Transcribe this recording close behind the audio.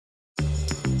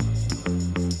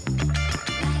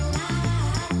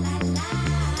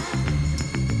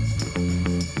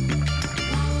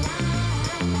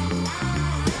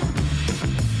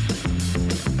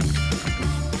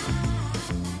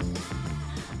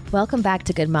Welcome back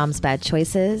to Good Moms, Bad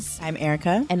Choices. I'm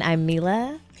Erica. And I'm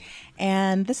Mila.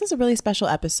 And this is a really special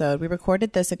episode. We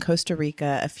recorded this in Costa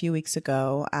Rica a few weeks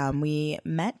ago. We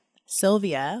met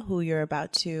Sylvia, who you're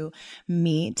about to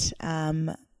meet.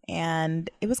 And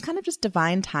it was kind of just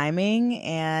divine timing.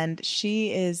 And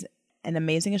she is an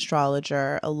amazing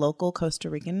astrologer, a local Costa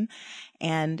Rican.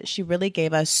 And she really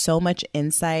gave us so much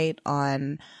insight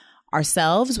on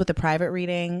ourselves with a private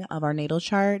reading of our natal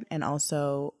chart and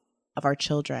also of our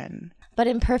children. But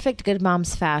in perfect Good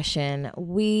Moms fashion,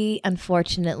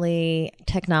 unfortunately,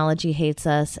 technology hates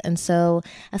us. And so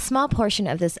a small portion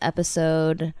of this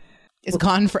episode is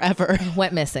gone forever.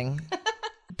 Went missing.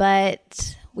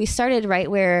 But we started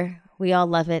right where we all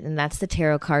love it, and that's the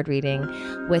tarot card reading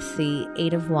with the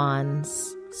Eight of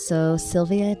Wands. So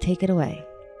Sylvia, take it away.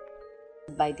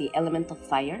 By the element of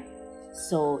fire.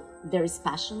 So there is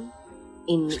passion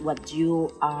in what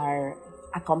you are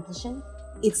accomplishing.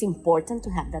 It's important to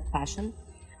have that passion.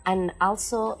 And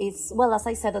also it's, well, as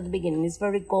I said at the beginning, it's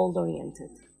very goal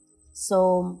oriented.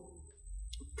 So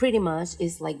pretty much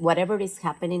it's like whatever is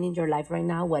happening in your life right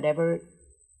now, whatever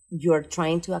you're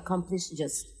trying to accomplish,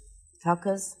 just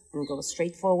focus and go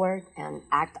straight forward and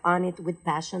act on it with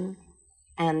passion.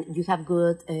 And you have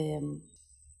good,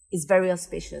 it's very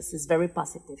auspicious, it's very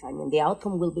positive. I mean, the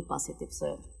outcome will be positive,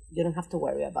 so you don't have to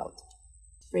worry about it.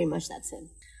 Pretty much that's it.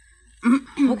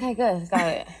 Okay, good. Got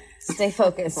it. Stay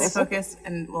focused. Stay focused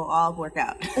and we'll all work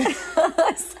out.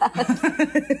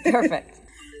 Perfect.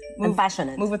 And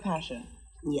passionate. Move with passion.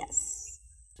 Yes.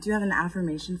 Do you have an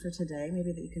affirmation for today,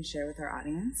 maybe that you can share with our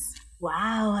audience?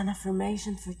 Wow, an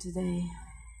affirmation for today.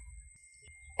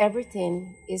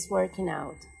 Everything is working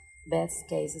out. Best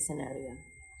case scenario.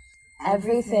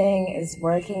 Everything is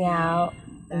working out.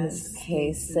 Best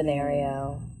case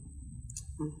scenario.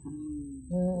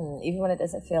 Even when it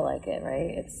doesn't feel like it,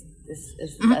 right? This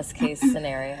is the best case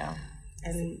scenario.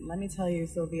 And let me tell you,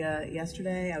 Sylvia,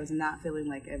 yesterday I was not feeling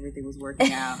like everything was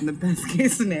working out in the best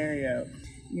case scenario.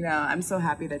 You know, I'm so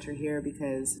happy that you're here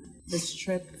because this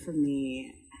trip for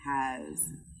me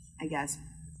has, I guess,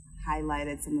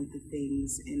 highlighted some of the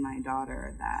things in my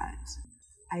daughter that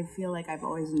I feel like I've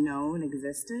always known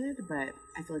existed, but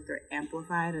I feel like they're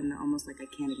amplified and almost like I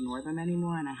can't ignore them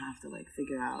anymore, and I have to like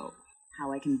figure out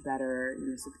how I can better,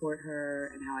 support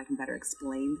her and how I can better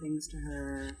explain things to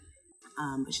her.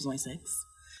 But she's only 6,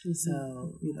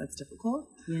 so it's difficult.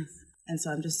 Yes. And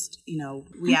so I'm just,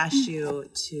 we asked you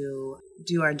to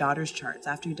do our daughter's charts.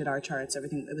 After you did our charts,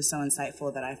 everything, it was so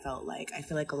insightful that I feel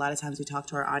like a lot of times we talk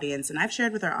to our audience, and I've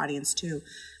shared with our audience too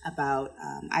about,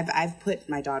 I've put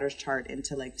my daughter's chart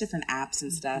into like different apps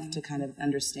and stuff to kind of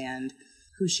understand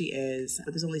who she is.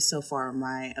 But there's only so far of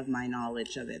my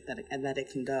knowledge of it that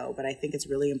it can go. But I think it's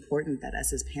really important that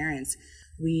us as parents,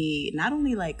 we not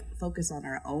only like focus on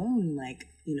our own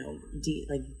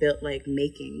built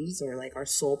makings or like our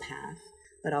soul path,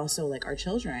 but also like our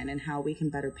children and how we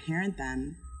can better parent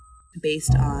them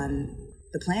based on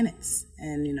the planets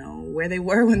and where they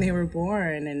were when they were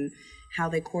born and how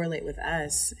they correlate with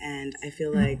us. And I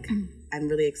feel like I'm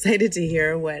really excited to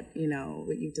hear what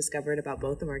you've discovered about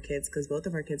both of our kids, because both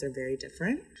of our kids are very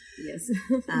different. Yes,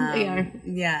 they are.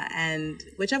 Yeah, and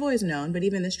which I've always known, but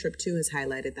even this trip too has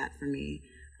highlighted that for me.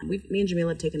 Me and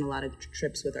Jamila have taken a lot of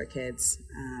trips with our kids.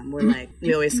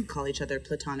 We always call each other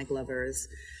platonic lovers,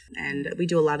 and we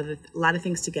do a lot of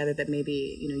things together that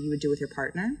maybe you would do with your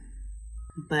partner.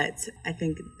 But I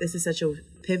think this is such a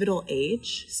pivotal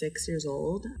age, 6 years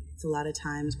old. It's a lot of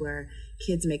times where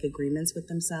kids make agreements with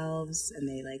themselves, and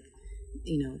they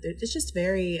it's just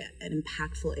very an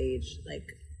impactful age, like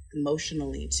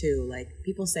emotionally too. Like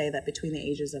people say that between the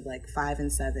ages of like 5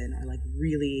 and 7 are like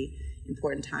really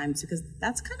important times, because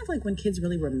that's kind of like when kids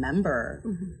really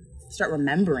start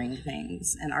remembering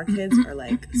things, and our kids are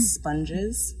like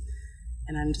sponges.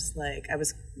 And I'm just like, I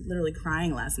was literally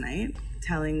crying last night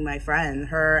telling my friend,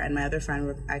 her and my other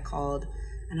friend, I called,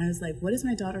 and I was like, what is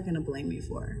my daughter going to blame me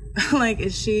for? Like, what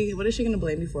is she going to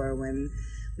blame me for when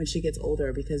she gets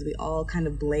older? Because we all kind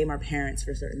of blame our parents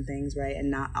for certain things, right? And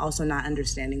not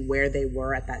understanding where they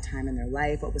were at that time in their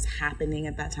life, what was happening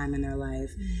at that time in their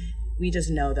life. We just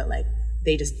know that like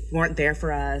they just weren't there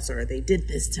for us, or they did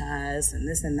this to us and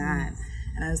this and that.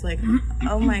 And I was like,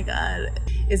 oh my God,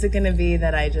 is it going to be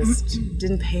that I just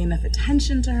didn't pay enough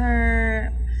attention to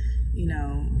her?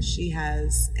 She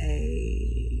has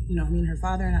me and her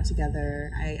father are not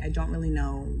together. I don't really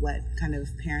know what kind of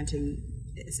parenting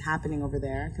is happening over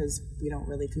there because we don't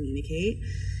really communicate.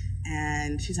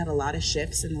 And she's had a lot of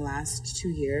shifts in the last 2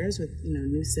 years with,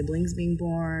 new siblings being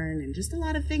born and just a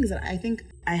lot of things that I think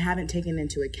I haven't taken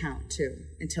into account too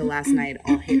until last night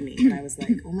all hit me. And I was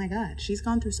like, oh my God, she's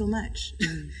gone through so much.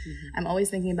 I'm always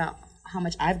thinking about how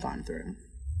much I've gone through,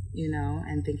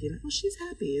 and thinking, oh, she's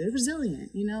happy, they're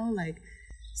resilient,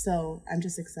 so I'm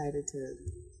just excited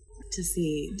to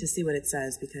see what it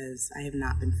says, because I have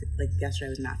not been, yesterday I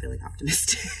was not feeling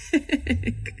optimistic.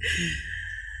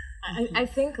 I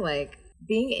think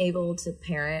being able to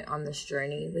parent on this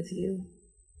journey with you,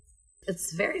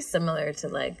 it's very similar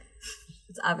to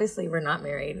it's obviously we're not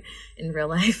married in real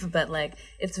life, but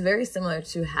it's very similar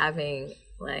to having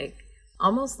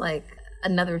almost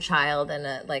another child and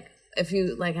if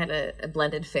you had a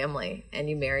blended family and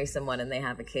you marry someone and they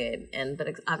have a kid, but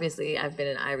obviously I've been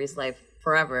in Iry's life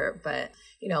forever, but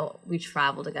we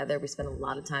travel together, we spend a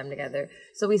lot of time together,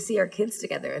 so we see our kids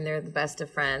together and they're the best of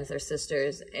friends, they're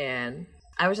sisters. And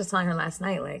I was just telling her last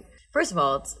night, first of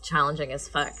all, it's challenging as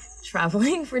fuck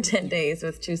traveling for 10 days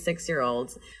with 2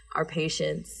 6-year-olds. Our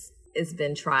patience has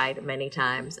been tried many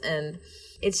times, and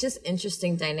it's just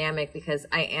interesting dynamic because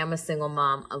I am a single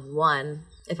mom of one.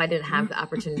 If I didn't have the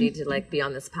opportunity to be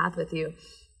on this path with you,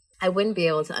 I wouldn't be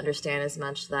able to understand as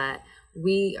much that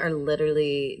we are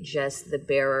literally just the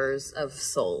bearers of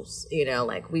souls,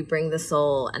 we bring the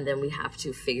soul and then we have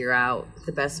to figure out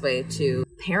the best way to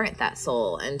parent that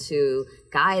soul and to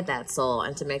guide that soul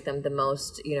and to make them the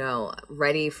most,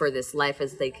 ready for this life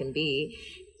as they can be.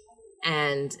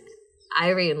 And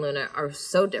Iry and Luna are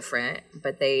so different,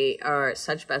 but they are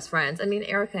such best friends. I mean,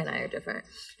 Erica and I are different,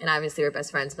 and obviously we're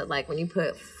best friends, but when you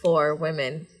put 4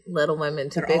 women, little women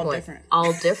to big ones,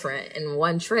 all different in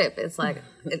one trip, it's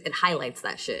it highlights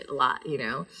that shit a lot,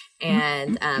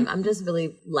 And I'm just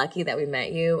really lucky that we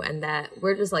met you and that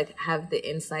we're just have the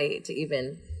insight to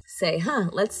even say,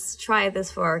 let's try this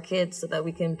for our kids so that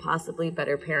we can possibly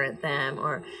better parent them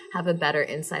or have a better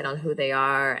insight on who they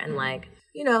are. And I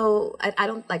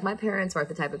don't my parents weren't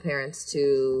the type of parents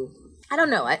to, I don't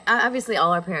know. Obviously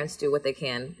all our parents do what they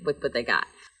can with what they got,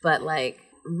 but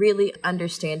really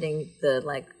understanding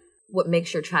the what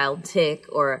makes your child tick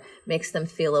or makes them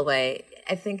feel a way.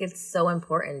 I think it's so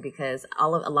important because a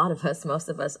lot of us, most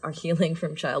of us are healing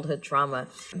from childhood trauma,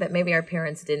 but maybe our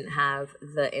parents didn't have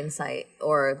the insight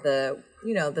or the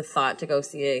thought to go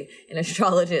see an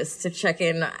astrologist to check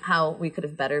in how we could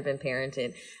have better been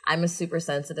parented. I'm a super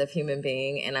sensitive human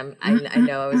being, and I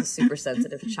know I was a super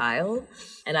sensitive child,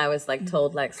 and I was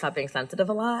told stop being sensitive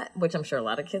a lot, which I'm sure a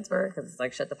lot of kids were, because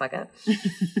it's shut the fuck up.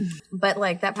 But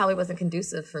that probably wasn't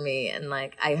conducive for me, and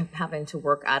I having to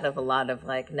work out of a lot of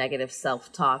negative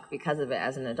self-talk because of it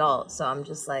as an adult. So I'm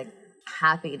just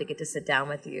happy to get to sit down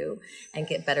with you and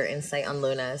get better insight on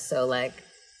Luna. So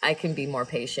I can be more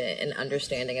patient and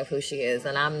understanding of who she is.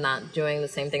 And I'm not doing the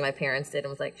same thing my parents did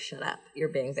and was shut up, you're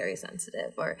being very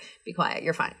sensitive, or be quiet,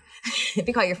 you're fine.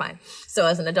 Be quiet, you're fine. So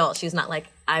as an adult, she's not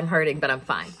I'm hurting, but I'm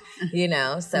fine,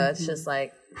 So it's just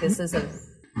this is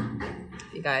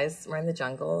you guys, we're in the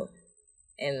jungle.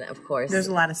 And of course, there's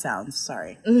a lot of sounds,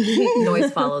 sorry.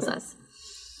 Noise follows us.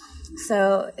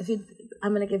 So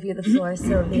I'm going to give you the floor,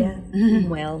 Sylvia.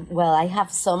 Well, I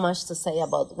have so much to say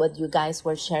about what you guys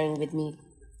were sharing with me.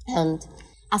 And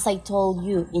as I told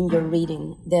you in your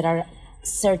reading, there are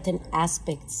certain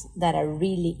aspects that are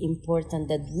really important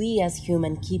that we as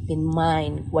humans keep in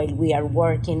mind while we are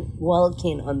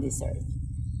walking on this earth.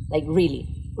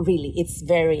 Really, it's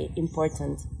very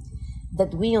important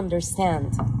that we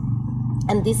understand.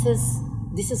 And this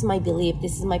is my belief,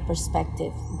 this is my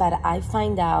perspective, but I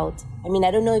find out,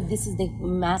 I don't know if this is the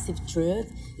massive truth,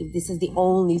 if this is the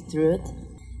only truth,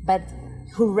 but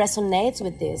who resonates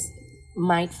with this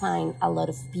might find a lot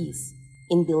of peace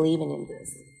in believing in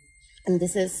this. And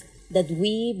this is that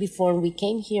before we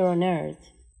came here on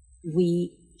earth,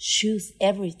 we choose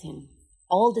everything,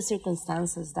 all the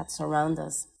circumstances that surround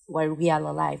us while we are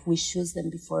alive, we choose them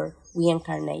before we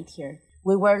incarnate here.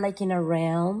 We were in a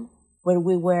realm where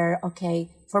we were, okay,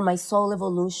 for my soul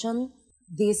evolution,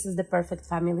 this is the perfect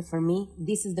family for me,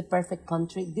 this is the perfect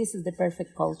country, this is the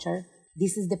perfect culture,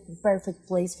 this is the perfect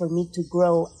place for me to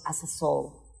grow as a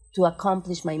soul, to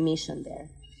accomplish my mission there.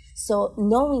 So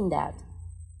knowing that,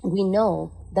 we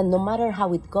know that no matter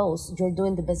how it goes, you're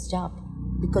doing the best job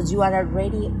because you are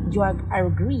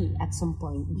agree at some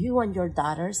point. You and your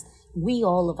daughters, we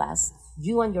all of us,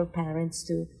 you and your parents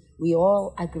too, we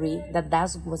all agree that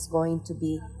that's what's going to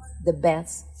be the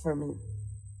best for me.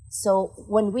 So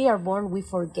when we are born, we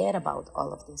forget about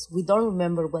all of this. We don't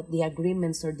remember what the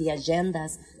agreements or the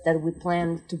agendas that we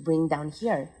plan to bring down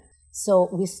here. So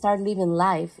we start living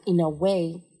life in a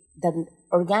way that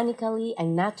organically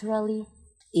and naturally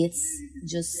it's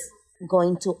just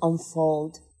going to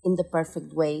unfold in the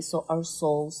perfect way, so our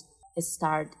souls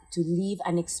start to live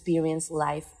and experience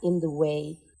life in the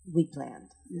way we planned,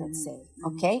 let's say,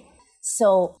 okay?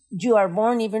 So you are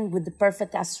born even with the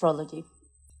perfect astrology,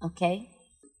 okay?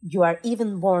 You are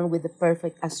even born with the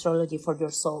perfect astrology for your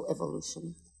soul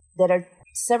evolution. There are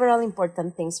several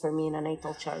important things for me in a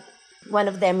natal chart. One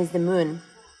of them is the moon.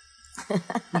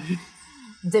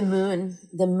 The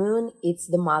moon, it's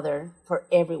the mother for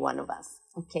every one of us,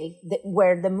 okay?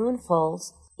 Where the moon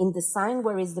falls, in the sign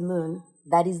where is the moon,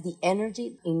 that is the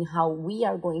energy in how we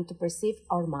are going to perceive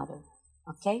our mother,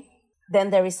 okay?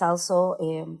 Then there is also,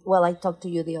 I talked to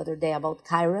you the other day about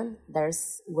Chiron.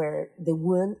 There's where the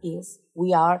wound is.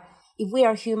 If we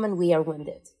are human, we are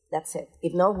wounded. That's it.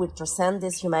 If not, we transcend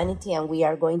this humanity and we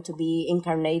are going to be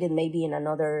incarnated maybe in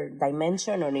another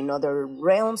dimension or in other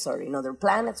realms or in other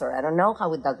planets, or I don't know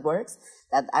how that works.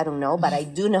 That I don't know, but I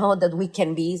do know that we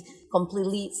can be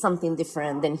completely something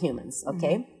different than humans,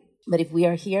 okay? Mm-hmm. But if we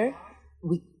are here,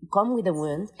 we come with a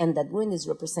wound, and that wound is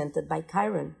represented by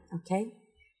Chiron, okay?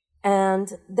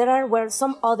 And there are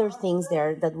some other things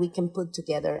there that we can put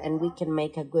together and we can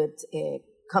make a good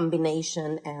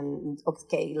combination, and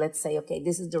okay, let's say, okay,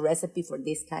 this is the recipe for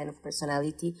this kind of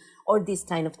personality or this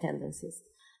kind of tendencies.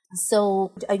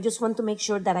 So I just want to make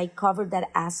sure that I cover that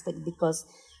aspect, because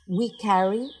we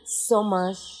carry so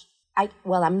much.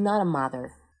 I'm not a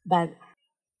mother, but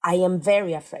I am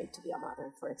very afraid to be a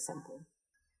mother, for example.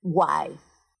 Why?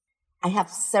 I have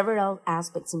several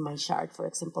aspects in my chart. For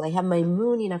example, I have my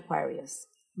moon in Aquarius.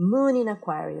 Moon in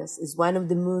Aquarius is one of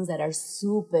the moons that are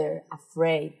super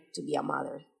afraid to be a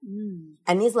mother. Mm.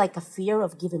 And it's like a fear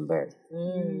of giving birth,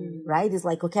 right? It's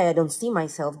like, okay, I don't see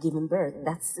myself giving birth.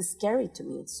 That's scary to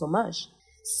me so much.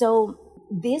 So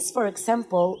this, for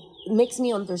example, makes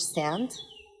me understand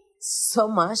so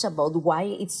much about why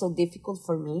it's so difficult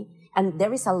for me. And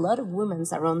there is a lot of women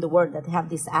around the world that have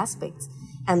these aspects,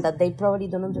 and that they probably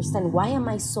don't understand, why am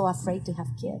I so afraid to have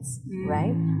kids,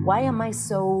 right? Why am I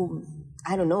so,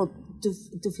 I don't know,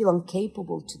 to feel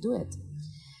incapable to do it?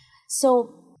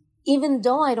 So even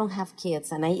though I don't have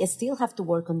kids and I still have to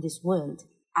work on this wound,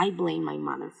 I blame my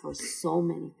mother for so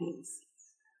many things.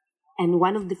 And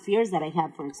one of the fears that I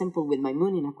have, for example, with my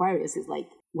moon in Aquarius is like,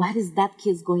 what is that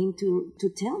kid going to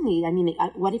tell me? I mean,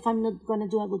 what if I'm not going to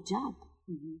do a good job?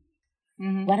 Mm-hmm.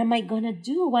 Mm-hmm. What am I going to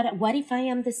do? What if I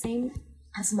am the same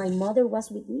as my mother was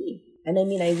with me? And I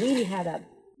mean, I really had a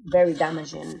very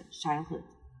damaging childhood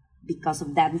because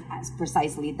of that,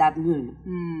 precisely that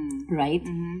moon, right?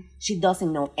 Mm-hmm. She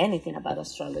doesn't know anything about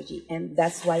astrology. And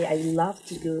that's why I love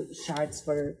to do charts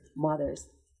for mothers.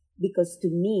 Because to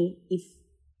me, if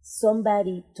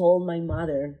somebody told my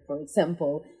mother, for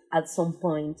example, at some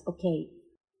point, okay,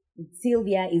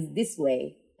 Sylvia is this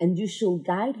way, and you should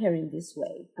guide her in this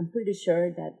way, I'm pretty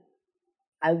sure that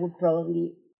I would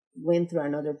probably went through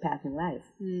another path in life.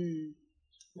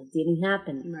 That didn't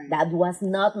happen. Right. That was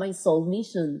not my soul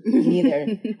mission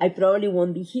either. I probably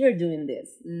won't be here doing this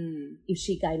if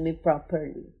she guided me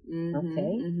properly. Mm-hmm,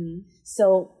 okay? Mm-hmm.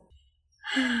 So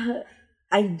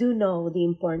I do know the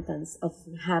importance of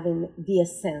having the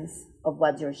essence of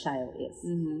what your child is.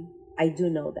 Mm-hmm. I do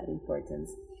know that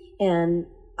importance. And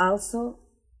also,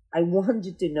 I want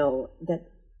you to know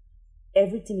that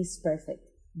everything is perfect.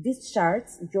 These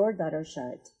charts, your daughter's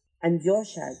chart and your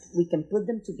chart, we can put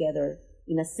them together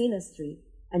in a synastry,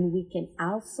 and we can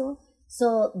also,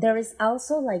 so there is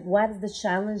also like, what is the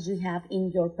challenge you have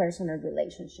in your personal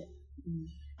relationship? Mm-hmm.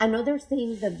 Another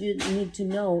thing that you need to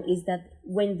know is that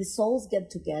when the souls get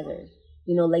together,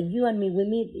 you know, like you and me, we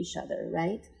meet each other,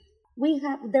 right?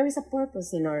 There is a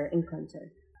purpose in our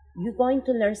encounter. You're going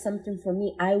to learn something from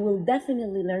me. I will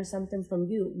definitely learn something from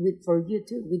you, for you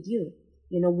too, with you.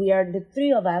 You know, we are the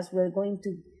three of us, we're going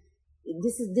to,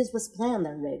 this was planned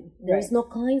already. There is no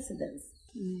coincidence.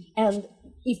 And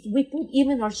if we put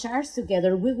even our charts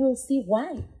together, we will see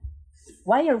why.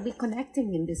 Why are we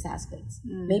connecting in these aspects?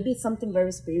 Maybe it's something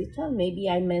very spiritual. Maybe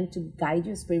I meant to guide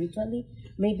you spiritually.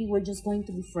 Maybe we're just going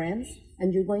to be friends,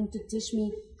 and you're going to teach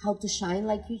me how to shine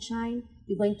like you shine.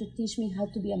 You're going to teach me how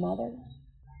to be a mother.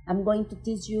 I'm going to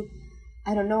teach you,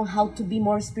 I don't know, how to be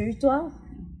more spiritual.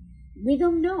 We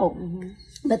don't know.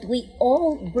 Mm-hmm. But we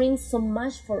all bring so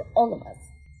much for all of us.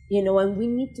 You know, and we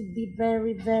need to be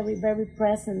very, very, very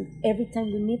present every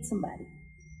time we meet somebody.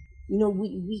 You know,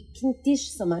 we can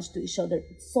teach so much to each other.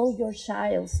 So your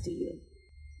childs to you.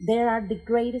 They are the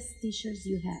greatest teachers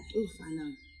you have. Oof, I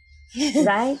know.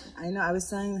 Right? I know. I was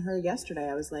telling her yesterday,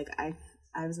 I was like, I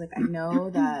know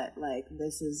that like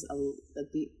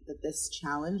that this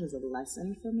challenge is a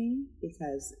lesson for me,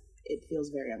 because it feels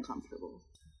very uncomfortable.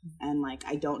 And like,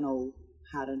 I don't know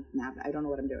how to navigate. I don't know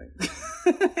what I'm doing.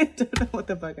 I don't know what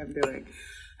the fuck I'm doing.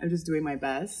 I'm just doing my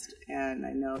best, and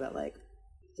I know that like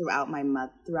throughout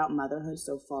motherhood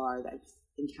so far, that I've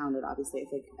encountered. Obviously, I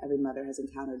think every mother has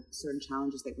encountered certain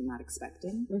challenges that we're not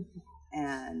expecting,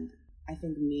 and I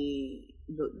think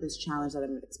this challenge that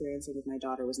I'm experiencing with my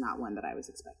daughter was not one that I was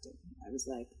expecting. I was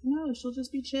like, no, she'll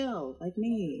just be chill like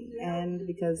me, and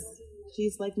because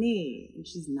she's like me, and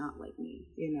she's not like me,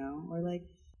 you know, or like.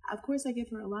 Of course, I give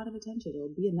her a lot of attention. It'll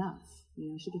be enough. You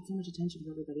know, she gets so much attention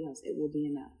from everybody else. It will be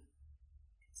enough.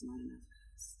 It's not enough.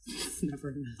 It's never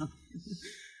enough.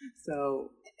 So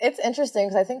it's interesting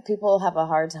because I think people have a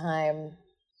hard time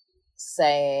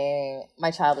saying my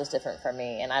child is different from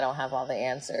me and I don't have all the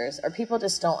answers, or people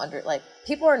just don't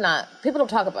people don't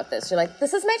talk about this. You're like,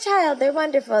 this is my child, they're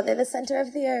wonderful, they're the center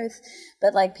of the earth,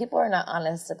 but like people are not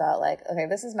honest about like, okay,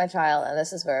 this is my child and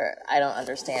this is where I don't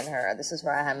understand her, or this is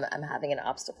where I'm having an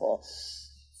obstacle,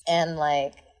 and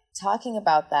like talking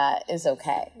about that is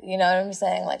okay. You know what I'm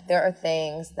saying? Like there are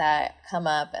things that come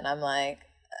up and I'm like,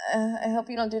 I hope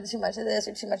you don't do too much of this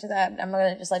or too much of that. I'm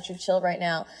going to just let you chill right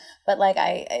now. But like,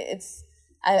 I'm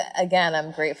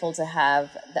grateful to have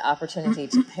the opportunity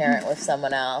to parent with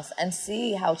someone else and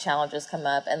see how challenges come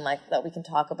up, and like that we can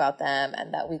talk about them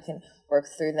and that we can work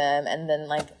through them, and then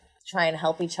like try and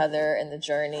help each other in the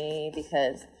journey,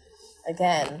 because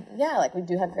again, like we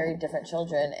do have very different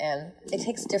children and it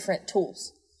takes different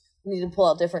tools. We need to pull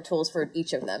out different tools for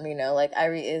each of them. You know, like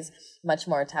Irie is much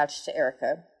more attached to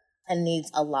Erica and needs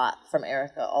a lot from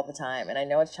Erica all the time. And I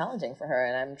know it's challenging for her,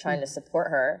 and I'm trying to support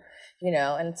her, you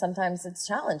know, and sometimes it's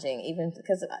challenging, even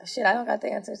because, I don't got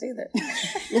the answers either.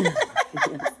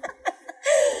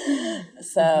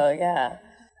 So, yeah.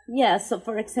 Yeah, so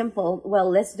for example,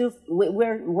 well,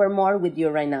 we're more with you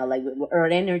right now. Like our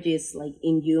energy is like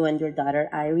in you and your daughter,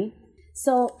 Irie.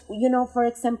 So, you know, for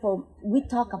example, we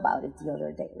talked about it the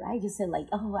other day, right? You said like,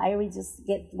 oh, Irie just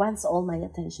wants all my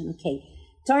attention. Okay,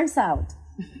 turns out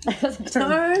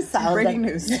breaking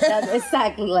news. That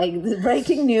exactly, like the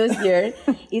breaking news here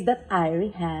is that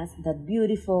Irie has that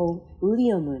beautiful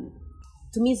Leo moon.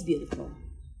 To me, it's beautiful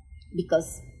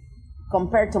because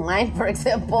compared to mine, for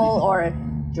example, or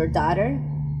your daughter,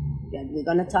 we're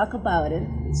gonna talk about it.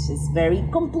 It's just very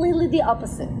completely the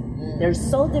opposite. They're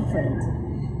so different.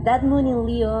 That moon in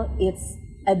Leo, it's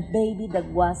a baby that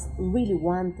was really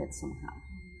wanted somehow.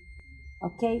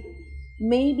 Okay,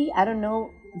 maybe I don't know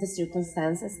the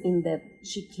circumstances in that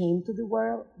she came to the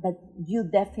world, but you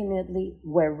definitely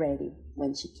were ready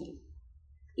when she came.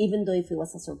 Even though if it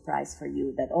was a surprise for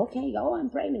you that, okay, I'm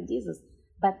pregnant, Jesus.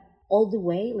 But all the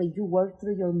way, like you worked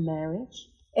through your marriage,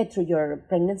 through your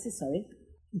pregnancy,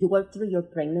 you worked through your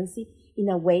pregnancy in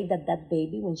a way that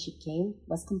baby, when she came,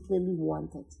 was completely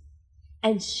wanted.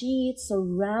 And she is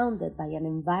surrounded by an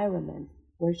environment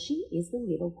where she is the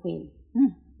little queen.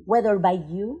 Whether by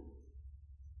you,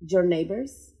 your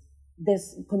neighbors,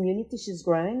 this community she's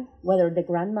growing, whether the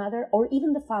grandmother or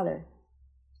even the father,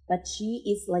 but she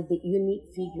is like the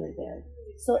unique figure there.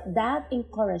 So that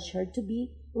encouraged her to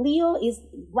be. What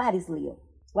is Leo?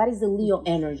 What is the Leo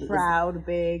energy? Proud,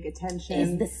 big, attention.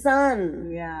 It's the sun.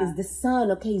 Yeah. It's the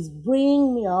sun. Okay, it's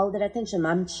bringing me all that attention.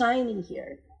 I'm shining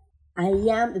here.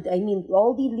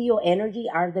 All the Leo energy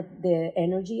are the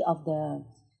energy of the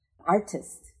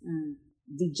artist.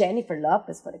 The Jennifer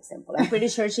Lopez, for example. I'm pretty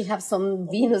sure she has some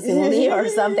Venus in Leo or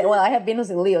something. Well, I have Venus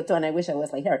in Leo too, and I wish I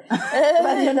was like her.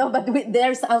 But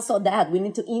there's also that. We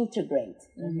need to integrate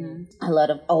a lot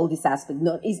of all these aspects.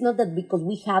 No, it's not that because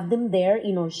we have them there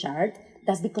in our chart,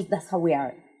 that's because that's how we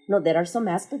are. No, there are some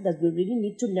aspects that we really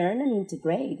need to learn and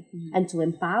integrate and to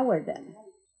empower them,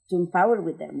 to empower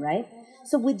with them, right?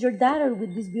 So with your daughter,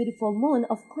 with this beautiful moon,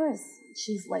 of course,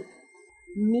 she's like,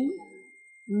 me,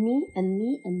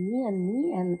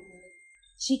 and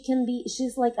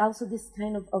she's like also this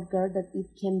kind of girl that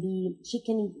she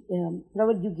can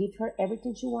probably you give her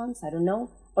everything she wants, I don't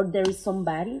know, or there is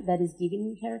somebody that is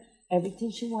giving her everything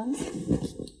she wants.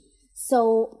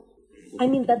 So,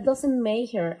 that doesn't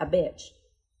make her a bitch.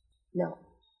 No,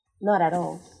 not at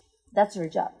all. That's her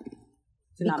job.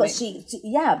 Because she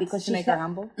make her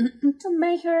humble? To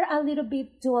make her a little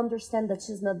bit, to understand that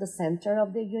she's not the center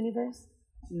of the universe.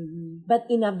 But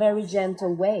in a very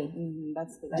gentle way.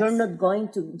 You're not going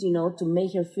to, to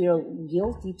make her feel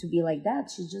guilty to be like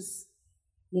that. She just,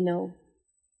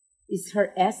 is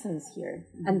her essence here.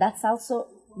 And that's also,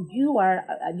 you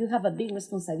have a big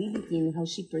responsibility in how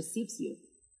she perceives you.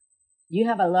 You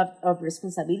have a lot of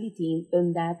responsibility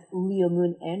in that Leo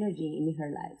moon energy in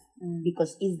her life.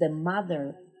 Because it's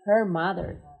her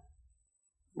mother,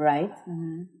 right?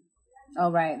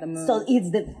 Oh, right, the moon. So it's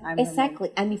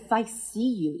exactly. And if I see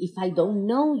you, if I don't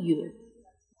know you,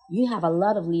 you have a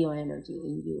lot of Leo energy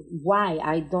in you. Why?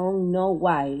 I don't know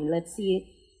why. Let's see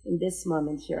in this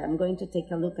moment here. I'm going to take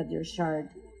a look at your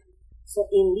chart. So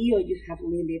in Leo, you have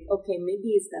Lilith. Okay,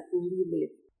 maybe it's that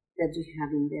Lilith that you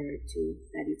have in there too,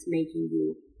 that it's making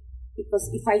you.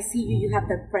 Because if I see you, you have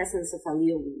that presence of a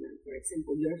Leo woman. For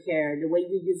example, your hair, the way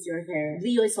you use your hair.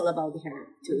 Leo is all about the hair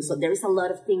too. So there is a lot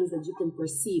of things that you can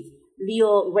perceive.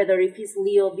 Leo, whether if it's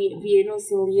Leo, Venus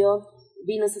in Leo,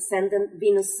 Venus ascendant,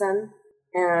 Venus sun,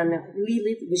 and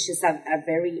Lilith, which is a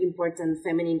very important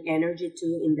feminine energy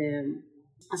too in the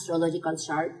astrological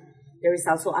chart. There is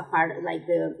also a part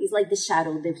it's like the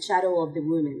shadow of the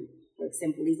woman, for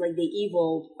example. It's like the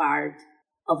evil part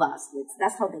of us.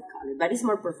 That's how they call it, but it's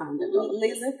more profound than that.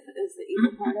 Lilith is the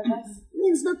evil part of us?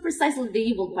 It's not precisely the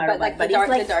evil part of us, but it's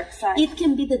like the dark side. It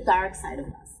can be the dark side of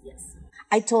us, yes.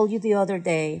 I told you the other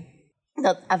day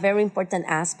that a very important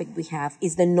aspect we have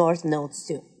is the north nodes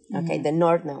too, okay? The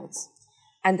north nodes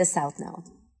and the south node.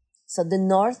 So the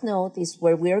north node is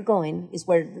where we're going, is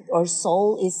where our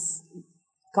soul is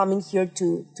coming here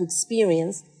to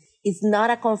experience. It's not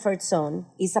a comfort zone.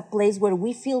 It's a place where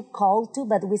we feel called to,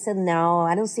 but we said, no,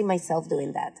 I don't see myself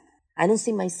doing that. I don't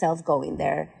see myself going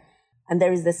there. And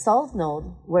there is the south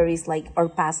node where it's like our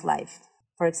past life.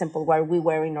 For example, where we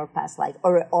were in our past life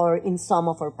or in some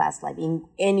of our past life, in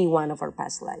any one of our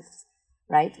past lives,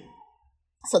 right?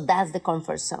 So that's the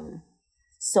comfort zone.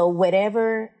 So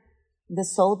wherever the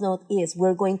south node is,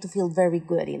 we're going to feel very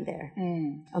good in there.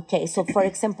 Okay, so for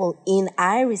example, in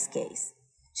Iris' case,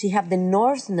 she have the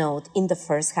north node in the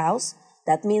first house.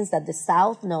 That means that the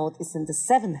south node is in the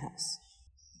seventh house.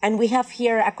 And we have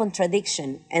here a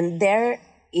contradiction. And there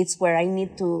it's where I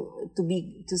need to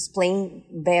explain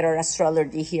better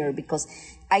astrology here, because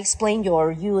I explained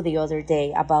you the other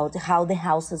day about how the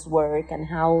houses work and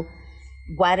how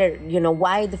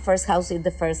why the first house is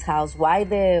the first house, why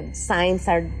the signs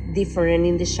are different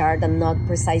in the chart and not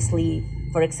precisely,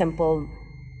 for example,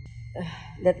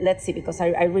 let's see, because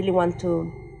I really want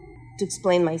to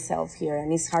explain myself here,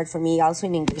 and it's hard for me also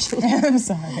in English. I'm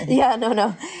sorry. Yeah,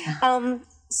 no.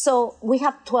 So we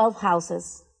have 12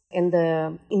 houses in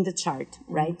the chart,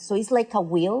 right? So it's like a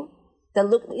wheel.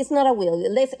 It's not a wheel.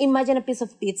 Let's imagine a piece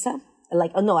of pizza, a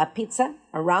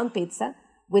round pizza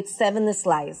with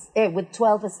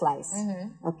 12 slices.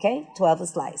 Okay, 12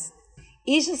 slices.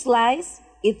 Each slice,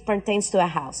 it pertains to a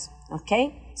house.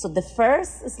 Okay, so the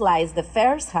first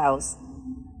house,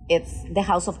 it's the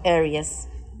house of Aries.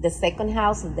 The second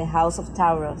house is the house of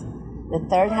Taurus. The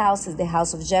third house is the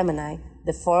house of Gemini.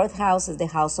 The fourth house is the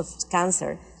house of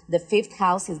Cancer. The fifth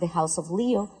house is the house of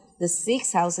Leo. The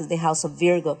sixth house is the house of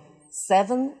Virgo.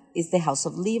 7 is the house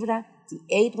of Libra. The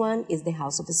 8th one is the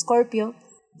house of Scorpio.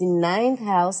 The 9th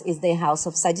house is the house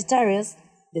of Sagittarius.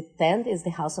 The 10th is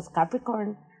the house of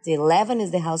Capricorn. The 11th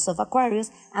is the house of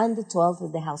Aquarius. And the 12th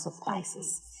is the house of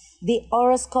Pisces. The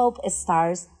horoscope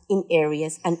starts in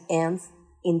Aries and ends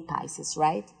in Pisces,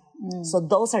 right? So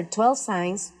those are 12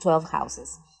 signs, 12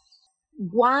 houses.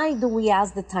 Why do we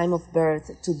ask the time of birth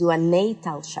to do a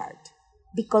natal chart?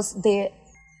 Because the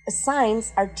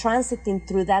signs are transiting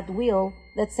through that wheel.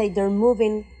 Let's say they're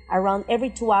moving around every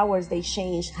 2 hours, they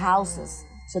change houses.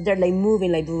 So they're like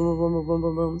moving like boom, boom, boom, boom,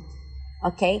 boom, boom.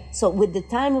 Okay, so with the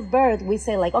time of birth, we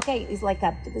say like, okay, it's like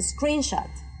a screenshot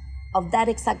of that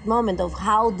exact moment of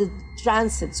how the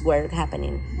transits were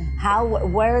happening,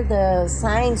 where the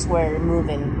signs were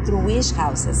moving through which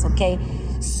houses, okay?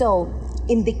 So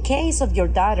in the case of your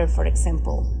daughter, for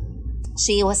example,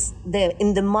 she was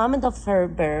in the moment of her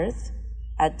birth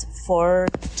at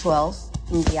 4:12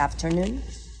 in the afternoon,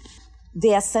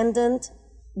 the ascendant,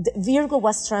 Virgo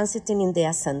was transiting in the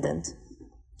ascendant,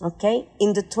 okay,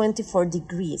 in the 24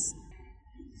 degrees.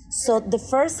 So the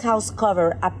first house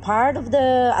cover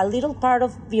a little part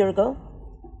of Virgo,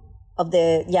 of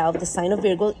the sign of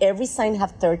Virgo. Every sign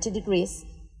have 30 degrees.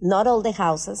 Not all the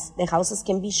houses. The houses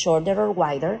can be shorter or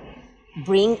wider.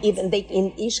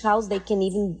 In each house they can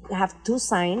even have 2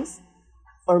 signs,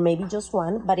 or maybe just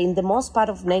 1. But in the most part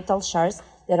of natal charts,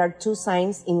 there are 2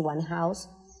 signs in one house.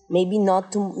 Maybe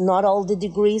not all the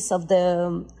degrees of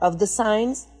the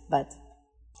signs, but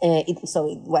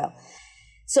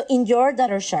So in your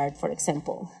daughter chart, for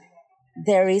example,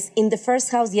 there is in the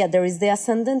first house, there is the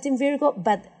ascendant in Virgo,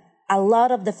 but a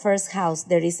lot of the first house,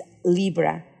 there is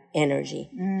Libra energy.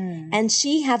 And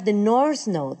she have the north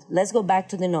node. Let's go back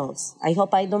to the nodes. I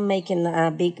hope I don't make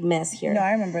a big mess here. No,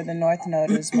 I remember the north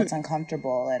node is what's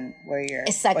uncomfortable and where you're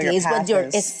exactly.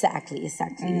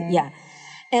 Yeah.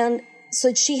 And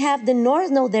so she have the north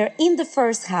node there in the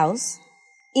first house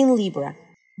in Libra.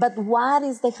 But what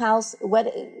is the house?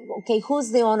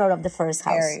 Who's the owner of the first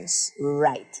house? Aries.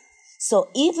 Right. So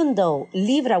even though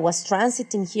Libra was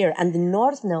transiting here and the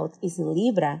North Node is in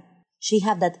Libra, she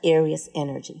had that Aries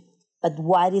energy. But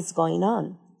what is going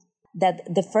on? That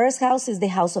the first house is the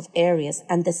house of Aries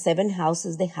and the seventh house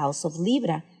is the house of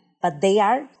Libra. But they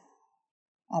are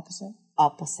opposite.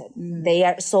 They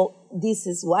are, so this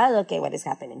is what is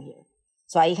happening here?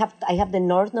 So I have the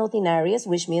North Node in Aries,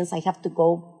 which means I have to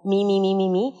go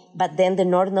me, but then the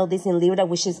North Node is in Libra,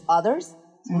 which is others.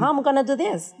 So how am I going to do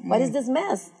this? What is this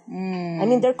mess? I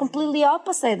mean, they're completely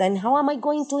opposite. And how am I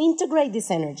going to integrate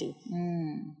this energy?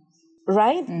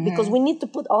 Right? Because we need to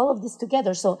put all of this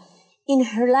together. So in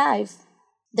her life,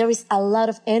 there is a lot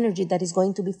of energy that is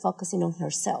going to be focusing on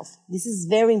herself. This is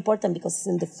very important because it's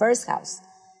in the first house.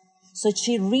 So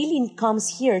she really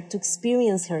comes here to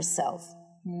experience herself,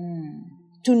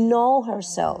 to know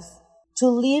herself, to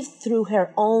live through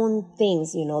her own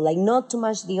things, like not too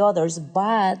much the others,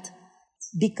 but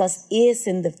because it's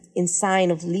in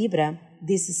sign of Libra,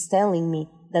 this is telling me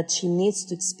that she needs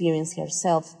to experience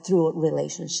herself through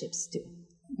relationships too.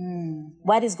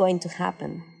 What is going to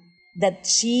happen? That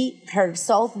her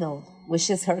South Node, which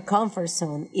is her comfort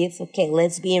zone, it's okay,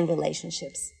 let's be in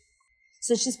relationships.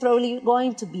 So she's probably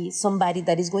going to be somebody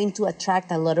that is going to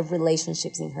attract a lot of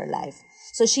relationships in her life.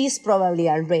 So she is probably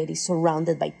already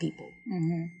surrounded by people.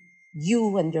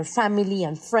 You and your family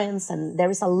and friends, and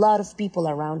there is a lot of people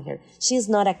around her. She is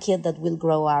not a kid that will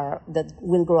grow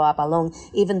up alone,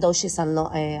 even though she's an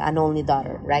only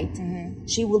daughter, right?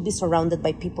 She will be surrounded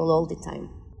by people all the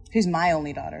time. She's my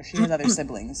only daughter. She has other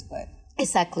siblings, but...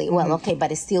 Exactly. Well, okay,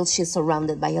 but still she's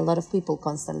surrounded by a lot of people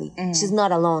constantly. She's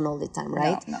not alone all the time,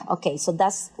 right? No. Okay, so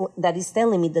that is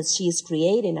telling me that she is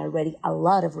creating already a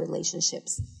lot of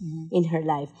relationships in her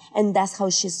life. And that's how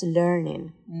she's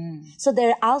learning. So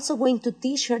they're also going to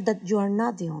teach her that you are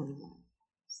not the only one.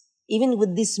 Even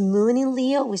with this moon in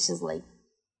Leo, which is like,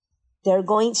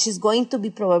 she's going to be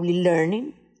probably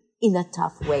learning in a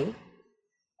tough way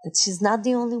that she's not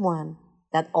the only one,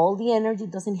 that all the energy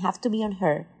doesn't have to be on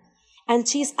her. And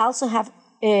she's also have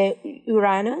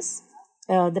Uranus,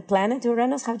 the planet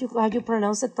Uranus. How do you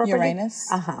pronounce it properly? Uranus.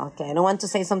 Okay. I don't want to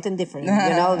say something different,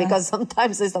 because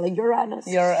sometimes it's like Uranus.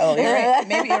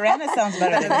 Maybe Uranus sounds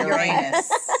better than Uranus.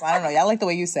 I don't know. I like the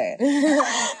way you say it.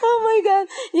 Oh my God.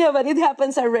 Yeah, but it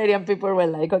happens already, and people were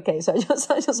like, okay. So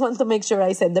I just want to make sure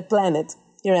I said the planet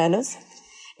Uranus.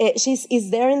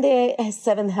 Is there in the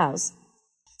seventh house.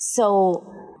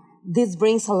 So this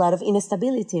brings a lot of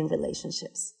instability in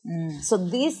relationships. So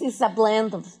this is a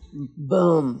blend of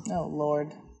boom. Oh,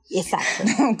 Lord.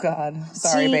 Exactly. Oh, God.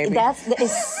 Sorry, baby.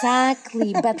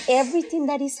 Exactly. But everything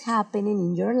that is happening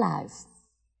in your life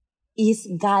is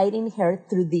guiding her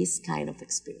through these kind of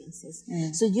experiences.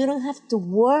 So you don't have to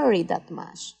worry that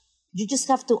much. You just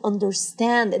have to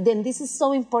understand. Then this is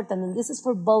so important, and this is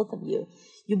for both of you.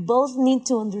 You both need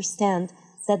to understand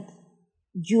that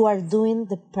you are doing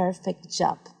the perfect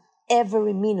job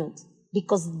every minute,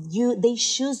 because they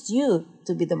choose you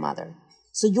to be the mother.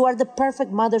 So you are the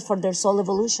perfect mother for their soul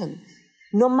evolution.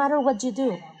 No matter what you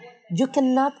do, you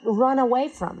cannot run away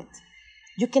from it.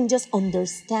 You can just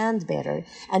understand better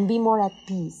and be more at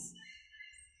peace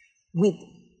with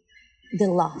the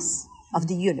laws of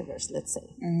the universe, let's say.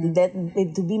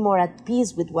 To be more at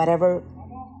peace with whatever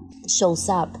shows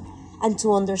up, and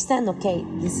to understand, okay,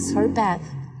 this is her path.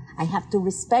 I have to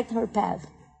respect her path.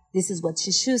 This is what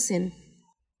she's choosing,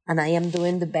 and I am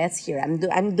doing the best here.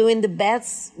 I'm doing the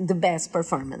best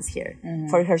performance here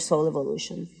for her soul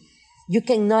evolution. You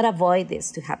cannot avoid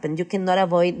this to happen. You cannot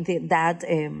avoid that.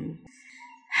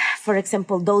 For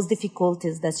example, those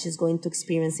difficulties that she's going to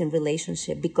experience in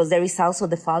relationship, because there is also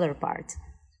the father part.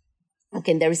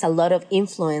 Okay, there is a lot of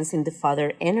influence in the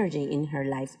father energy in her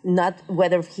life, not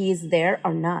whether he is there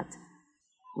or not,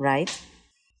 right?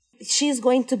 She's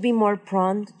going to be more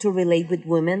prone to relate with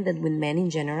women than with men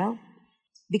in general,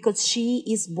 because she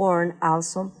is born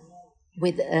also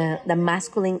with the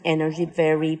masculine energy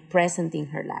very present in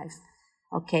her life.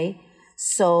 Okay,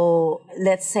 so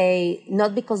let's say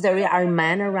not because there are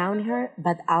men around her,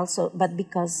 but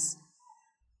because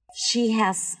she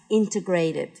has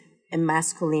integrated a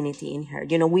masculinity in her.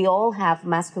 We all have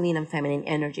masculine and feminine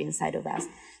energy inside of us.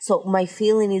 So my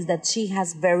feeling is that she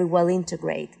has very well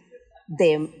integrated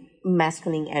the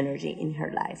masculine energy in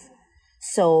her life.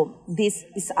 So this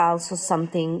is also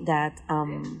something that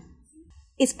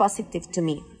is positive to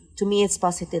me. To me, it's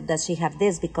positive that she have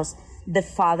this, because the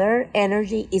father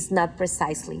energy is not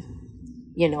precisely,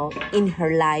 in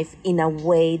her life in a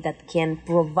way that can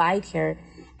provide her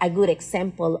a good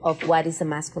example of what is a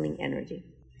masculine energy.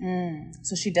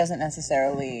 So she doesn't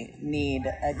necessarily need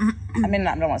I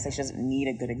don't want to say she doesn't need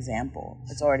a good example.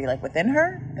 It's already like within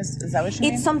her? Is that what she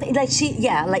means? It's something like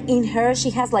like in her, she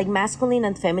has like masculine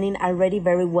and feminine already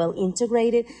very well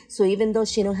integrated. So even though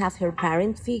she don't have her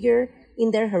parent figure in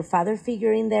there, her father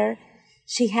figure in there,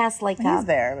 she has like He's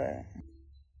there,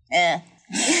 but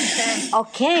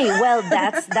Okay, well,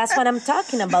 that's what I'm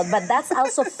talking about. But that's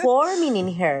also forming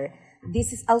in her.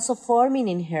 This is also forming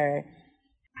in her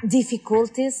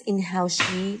difficulties in how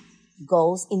she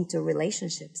goes into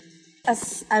relationships.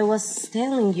 As I was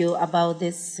telling you about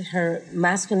this, her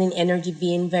masculine energy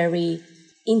being very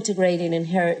integrated in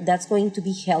her, that's going to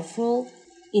be helpful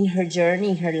in her journey,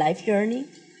 in her life journey.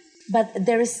 But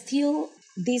there is still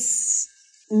this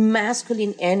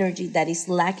masculine energy that is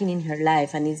lacking in her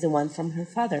life, and is the one from her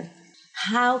father.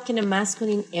 How can a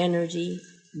masculine energy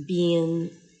being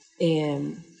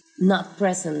not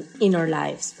present in our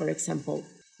lives, for example?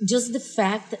 Just the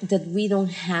fact that we don't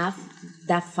have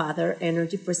that father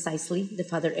energy precisely, the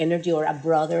father energy or a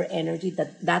brother energy,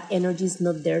 that energy is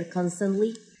not there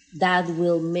constantly, that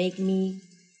will make me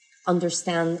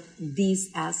understand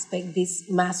this aspect, this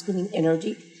masculine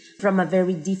energy from a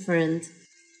very different,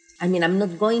 I'm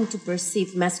not going to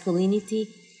perceive masculinity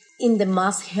in the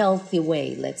most healthy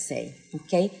way, let's say,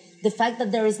 okay? The fact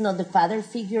that there is not the father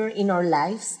figure in our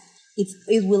lives,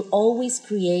 it will always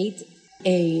create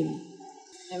a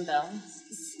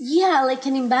Imbalance. Yeah, like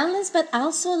an imbalance, but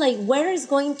also like where is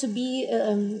going to be,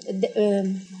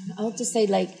 how to say,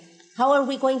 like, how are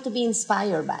we going to be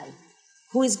inspired by?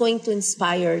 Who is going to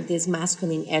inspire this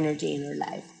masculine energy in our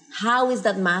life? How is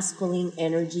that masculine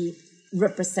energy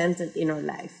represented in our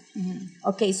life? Mm-hmm.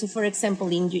 Okay, so for example,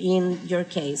 in your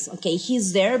case, okay,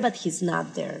 he's there, but he's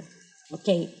not there.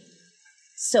 Okay,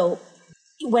 so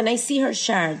when I see her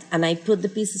chart and I put the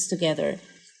pieces together,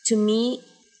 to me,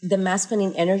 the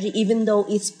masculine energy, even though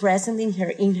it's present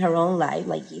in her own life,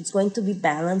 like it's going to be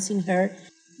balanced in her,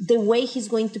 the way he's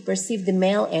going to perceive the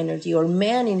male energy or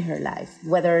man in her life,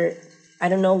 whether, I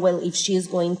don't know, well, if she is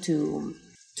going to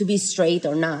be straight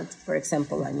or not, for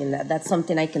example, that's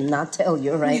something I cannot tell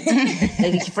you, right?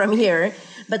 Like from here.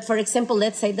 But for example,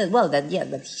 let's say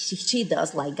that she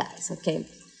does like guys, okay?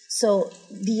 So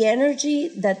the energy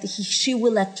that she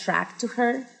will attract to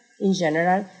her in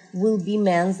general will be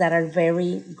men that are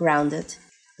very grounded,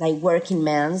 like working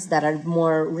men that are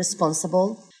more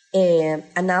responsible,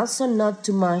 and also not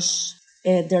too much,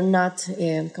 they're not,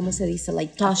 ¿cómo se dice?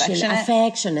 Like touching,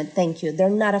 affectionate, thank you. They're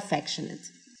not affectionate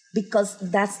because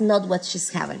that's not what she's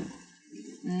having,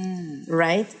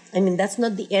 right? That's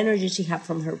not the energy she had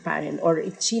from her parent, or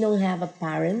if she don't have a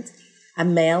parent, a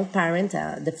male parent,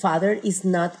 the father is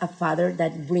not a father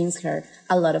that brings her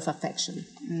a lot of affection.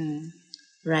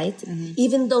 Right? Mm-hmm.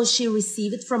 Even though she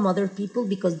received it from other people,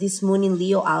 because this moon in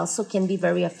Leo also can be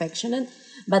very affectionate,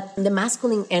 but the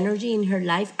masculine energy in her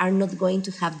life are not going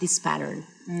to have this pattern.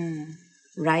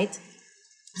 Right?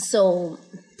 So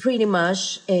pretty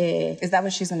much... is that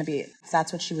what she's going to be?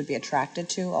 That's what she would be attracted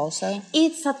to also?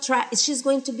 She's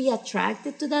going to be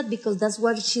attracted to that because that's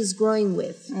what she's growing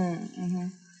with.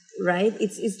 Right?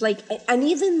 It's like... And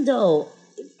even though...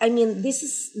 in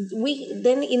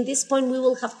this point, we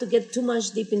will have to get too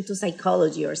much deep into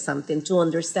psychology or something to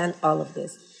understand all of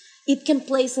this. It can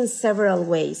place in several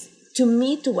ways. To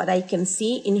me, to what I can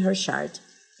see in her chart,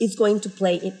 it's going to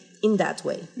play in that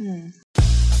way.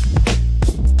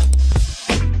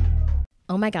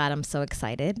 Oh my God, I'm so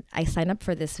excited. I signed up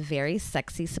for this very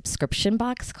sexy subscription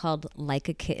box called Like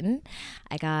a Kitten.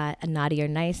 I got a Naughty or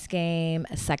Nice game,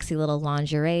 a sexy little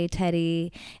lingerie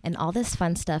teddy, and all this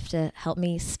fun stuff to help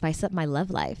me spice up my love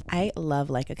life. I love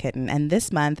Like a Kitten, and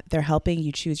this month they're helping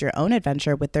you choose your own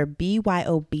adventure with their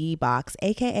BYOB box,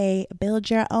 aka Build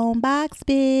Your Own Box,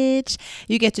 bitch.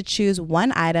 You get to choose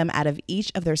one item out of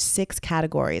each of their 6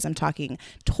 categories. I'm talking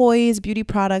toys, beauty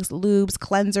products, lubes,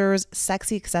 cleansers,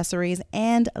 sexy accessories,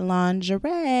 and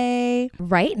lingerie.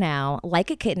 Right now,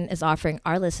 Like a Kitten is offering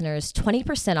our listeners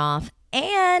 20% off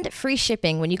and free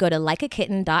shipping when you go to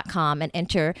likeakitten.com and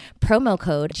enter promo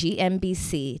code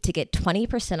GMBC to get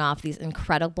 20% off these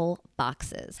incredible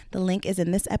boxes. The link is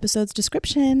in this episode's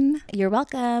description. You're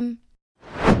welcome.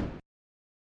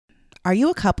 Are you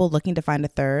a couple looking to find a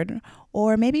third?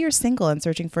 Or maybe you're single and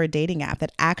searching for a dating app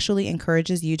that actually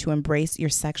encourages you to embrace your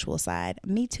sexual side.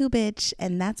 Me too, bitch.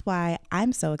 And that's why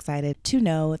I'm so excited to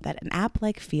know that an app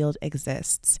like Feeld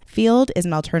exists. Feeld is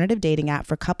an alternative dating app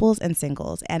for couples and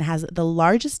singles and has the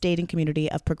largest dating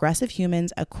community of progressive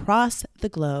humans across the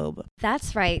globe.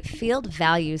 That's right. Feeld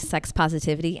values sex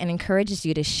positivity and encourages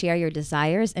you to share your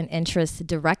desires and interests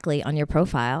directly on your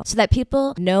profile so that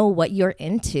people know what you're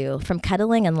into, from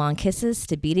cuddling and long kisses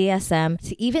to BDSM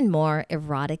to even more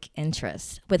erotic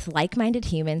interests, with like-minded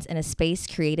humans in a space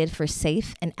created for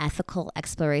safe and ethical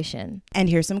exploration. And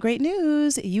here's some great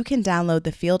news. You can download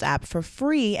the Feeld app for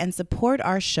free and support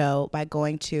our show by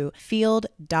going to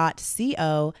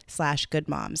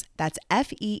feeld.co/goodmoms. That's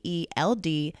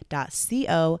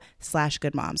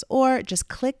FEELD.co/goodmoms. Or just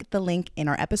click the link in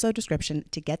our episode description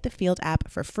to get the Feeld app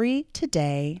for free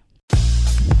today.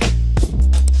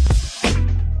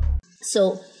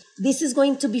 So this is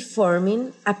going to be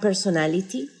forming a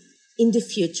personality in the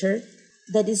future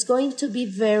that is going to be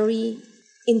very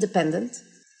independent.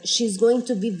 She's going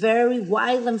to be very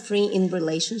wild and free in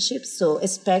relationships. So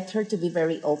expect her to be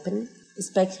very open.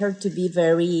 Expect her to be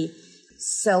very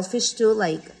selfish too,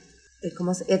 like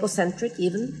egocentric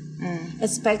even.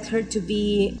 Expect her to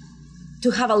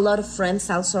have a lot of friends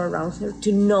also around her,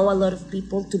 to know a lot of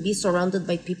people, to be surrounded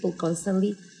by people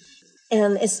constantly.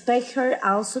 And expect her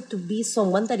also to be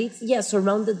someone that is,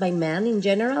 surrounded by men in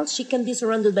general. She can be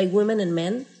surrounded by women and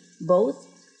men, both.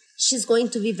 She's going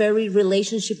to be very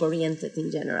relationship-oriented in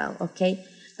general, okay?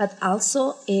 But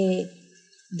also,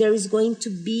 there is going to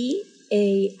be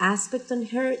an aspect on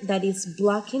her that is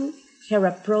blocking her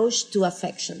approach to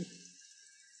affection.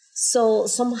 So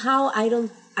somehow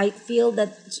I feel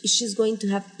that she's going to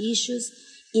have issues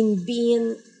in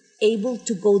being able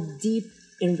to go deep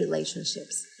in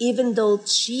relationships, even though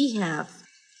she have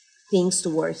things to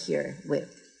work here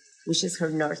with, which is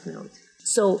her North Node.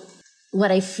 So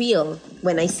what I feel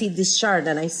when I see this chart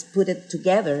and I put it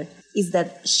together is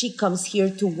that she comes here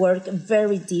to work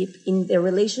very deep in the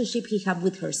relationship he have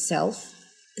with herself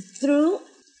through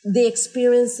the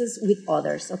experiences with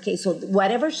others. Okay, so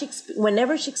whenever she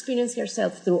experiences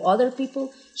herself through other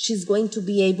people, she's going to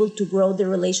be able to grow the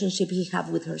relationship he have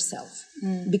with herself,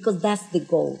 because that's the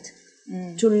goal.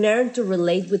 To learn to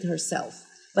relate with herself.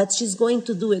 But she's going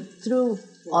to do it through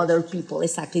other people,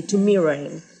 exactly, to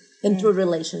mirroring and through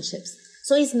relationships.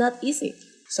 So it's not easy.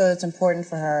 So it's important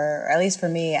for her, or at least for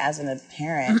me as a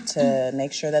parent, to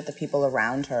make sure that the people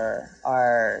around her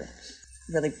are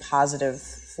really positive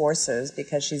forces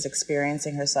because she's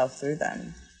experiencing herself through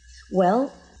them.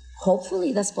 Well,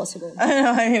 hopefully that's possible.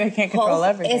 I can't control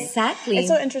everything. Exactly. It's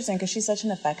so interesting because she's such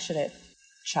an affectionate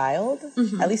child,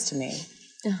 at least to me.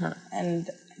 And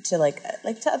to like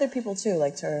to other people too,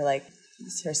 like to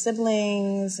her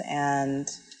siblings, and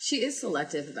She is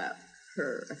selective about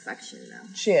her affection now.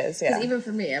 She is, yeah. Because even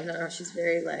for me, I've known her, she's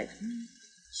very like,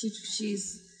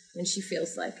 she's when she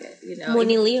feels like it, you know.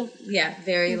 Moni Leo. Yeah,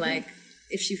 very like,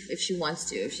 if she wants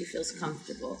to, if she feels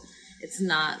comfortable. It's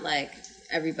not like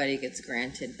everybody gets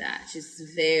granted that. She's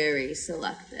very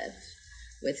selective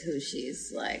with who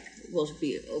she's like will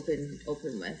be open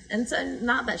with, and so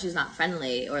not that she's not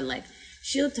friendly or like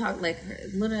she'll talk like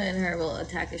Luna and her will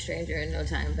attack a stranger in no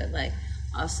time, but like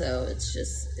also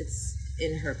it's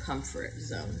in her comfort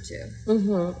zone too.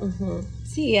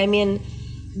 See, I mean,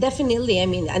 definitely. I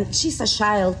mean, and she's a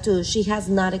child too. She has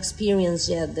not experienced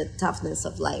yet the toughness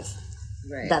of life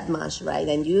that much, right?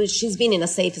 And she's been in a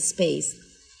safe space,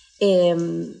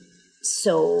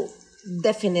 so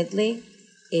definitely.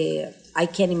 I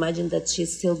can imagine that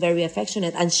she's still very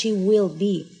affectionate, and she will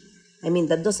be. I mean,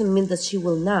 that doesn't mean that she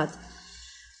will not.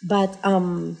 But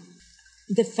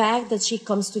the fact that she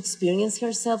comes to experience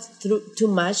herself too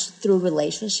much through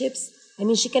relationships, I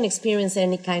mean, she can experience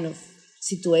any kind of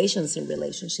situations in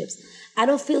relationships. I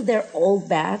don't feel they're all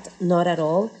bad, not at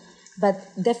all, but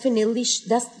definitely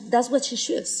that's what she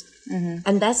chooses.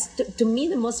 And that's, to me,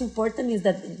 the most important is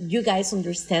that you guys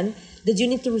understand that you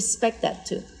need to respect that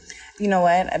too. You know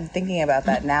what? I'm thinking about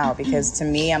that now because to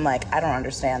me, I'm like, I don't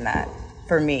understand that.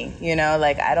 For me, you know,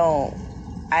 like I don't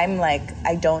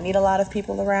need a lot of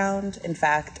people around. In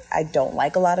fact, I don't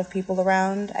like a lot of people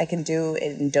around. I can do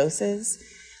it in doses,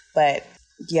 but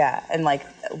yeah, and like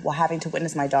having to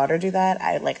witness my daughter do that,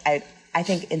 I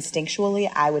think instinctually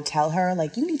I would tell her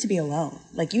like, you need to be alone.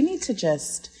 Like you need to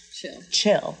just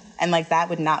chill. And like that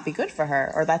would not be good for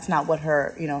her, or that's not what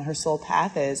her, you know, her soul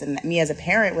path is. And me as a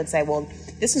parent would say, well,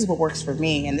 this is what works for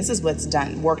me, and this is what's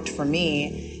worked for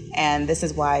me. And this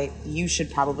is why you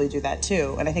should probably do that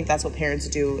too. And I think that's what parents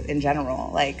do in general.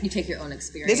 Like, You take your own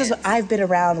experience. this is what I've been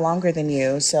around longer than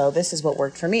you, so this is what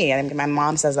worked for me. And my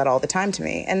mom says that all the time to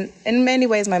me. And in many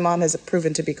ways, my mom has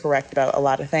proven to be correct about a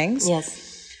lot of things.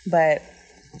 Yes. But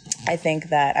I think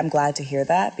that I'm glad to hear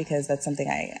that, because that's something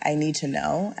I need to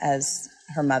know as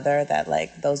her mother, that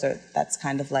like that's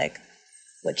kind of like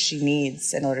what she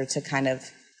needs in order to kind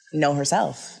of know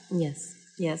herself. Yes.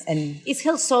 Yes. And it's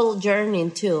her soul journey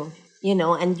too, you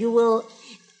know, and you will,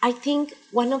 I think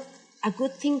a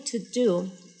good thing to do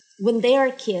when they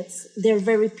are kids, they're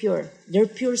very pure. They're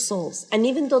pure souls. And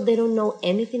even though they don't know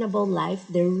anything about life,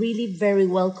 they're really very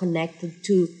well connected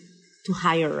to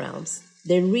higher realms.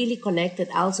 They're really connected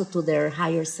also to their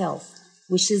higher self,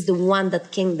 which is the one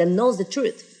that knows the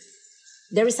truth.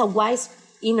 There is a wise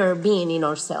inner being in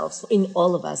ourselves, in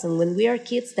all of us. And when we are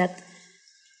kids, that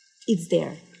it's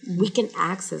there. We can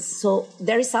access. So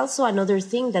there is also another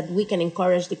thing that we can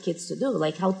encourage the kids to do,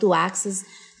 like how to access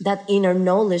that inner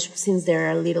knowledge since they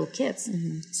are little kids.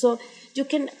 So you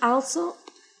can also,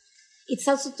 it's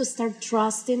also to start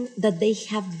trusting that they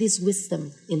have this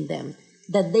wisdom in them,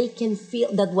 that they can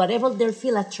feel that whatever they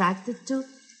feel attracted to,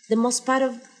 the most part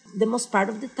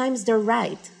of the times they're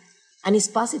right. And it's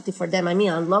positive for them. I mean,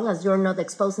 as long as you're not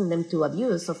exposing them to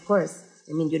abuse, of course.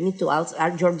 I mean, you need to also,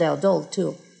 you're the adult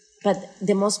too. But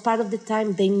the most part of the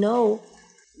time, they know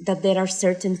that there are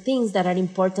certain things that are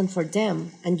important for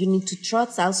them. And you need to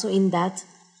trust also in that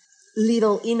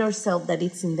little inner self that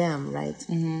is in them, right?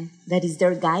 Mm-hmm. That is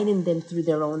there guiding them through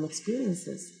their own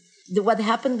experiences. What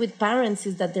happened with parents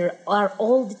is that they are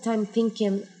all the time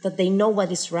thinking that they know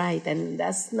what is right. And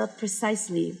that's not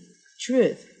precisely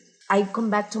truth. I come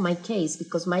back to my case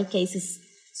because my case is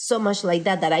so much like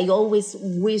that I always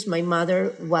wish my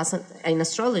mother was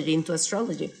into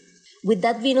astrology. With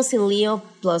that Venus in Leo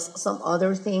plus some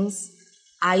other things,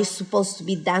 I supposed to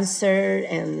be dancer,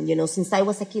 and since I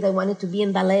was a kid, I wanted to be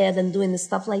in ballet and doing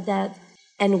stuff like that.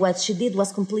 And what she did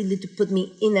was completely to put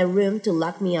me in a room to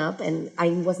lock me up, and I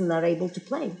was not able to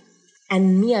play.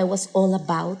 And me, I was all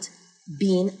about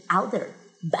being out there,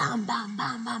 bam, bam,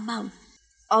 bam, bam, bam.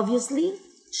 Obviously,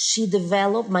 she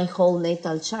developed my whole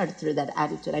natal chart through that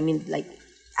attitude. I mean, like,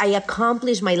 I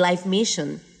accomplished my life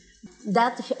mission.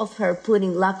 That of her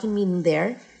locking me in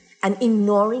there and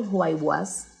ignoring who I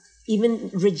was,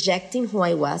 even rejecting who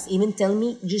I was, even telling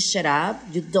me, you shut up,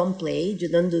 you don't play, you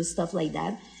don't do stuff like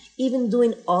that. Even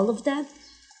doing all of that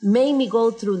made me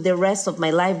go through the rest of my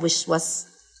life, which was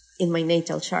in my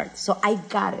natal chart. So I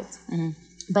got it. Mm-hmm.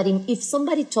 But if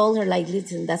somebody told her, like,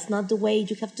 listen, that's not the way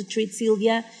you have to treat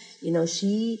Sylvia, you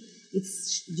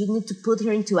need to put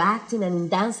her into acting and in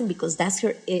dancing because that's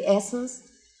her essence,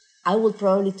 I would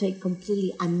probably take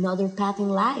completely another path in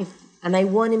life. And I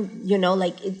want him,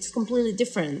 it's completely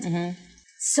different. Mm-hmm.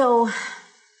 So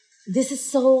this is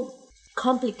so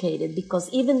complicated because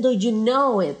even though you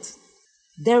know it,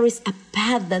 there is a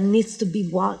path that needs to be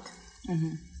walked.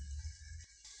 Mm-hmm.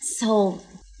 So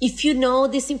if you know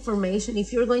this information,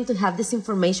 if you're going to have this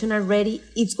information already,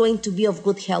 it's going to be of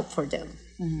good help for them.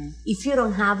 Mm-hmm. If you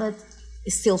don't have it,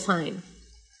 it's still fine.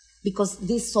 Because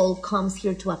this soul comes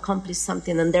here to accomplish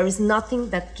something, and there is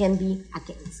nothing that can be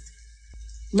against.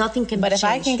 Nothing can be changed. But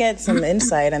if I can get some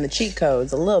insight on the cheat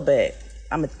codes a little bit,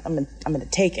 I'm gonna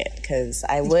take it, because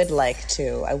I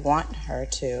want her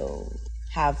to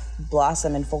have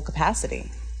blossom in full capacity.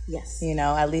 Yes.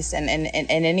 At least in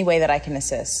any way that I can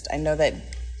assist. I know that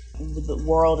the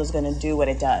world is gonna do what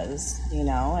it does,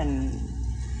 and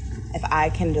if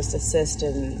I can just assist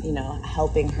in,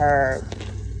 helping her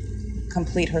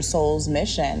complete her soul's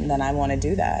mission, then I want to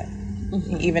do that.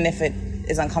 Mm-hmm. Even if it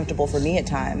is uncomfortable for me at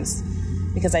times,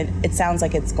 because it sounds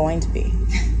like it's going to be,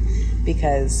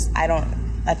 because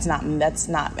that's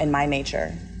not in my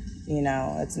nature.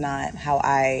 It's not how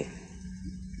I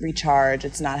recharge.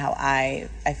 It's not how I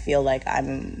feel like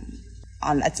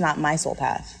it's not my soul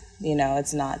path.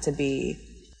 It's not to be,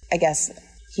 I guess,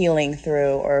 healing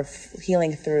through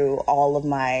all of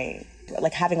my,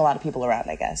 like, having a lot of people around,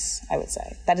 I guess I would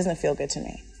say. That doesn't feel good to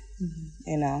me,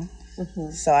 mm-hmm.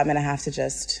 Mm-hmm. So I'm going to have to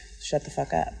just shut the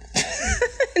fuck up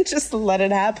and just let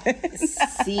it happen.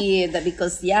 See, that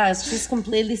because, she's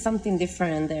completely something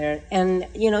different there. And,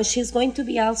 she's going to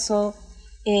be also,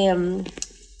 you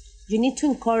need to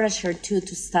encourage her too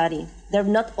to study. They're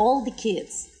not all the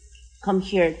kids come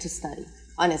here to study,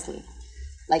 honestly.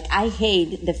 Like, I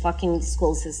hate the fucking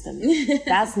school system.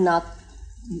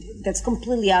 That's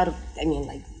completely out of,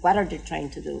 what are they trying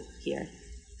to do here?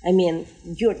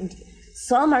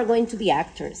 Some are going to be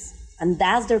actors, and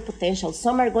that's their potential.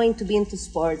 Some are going to be into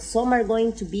sports. Some are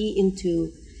going to be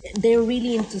they're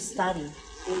really into study.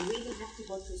 They really have to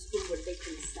go to school where they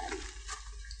can study.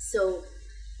 So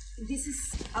this is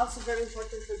also very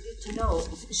important for you to know.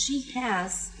 She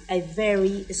has a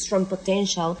very strong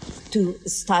potential to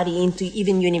study into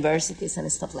even universities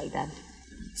and stuff like that.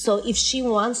 So if she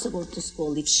wants to go to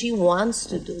school, if she wants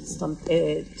to do some,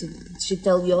 she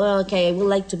tell you, oh, okay, I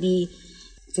would like to be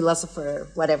philosopher,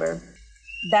 whatever.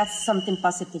 That's something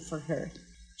positive for her.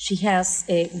 She has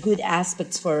good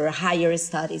aspects for higher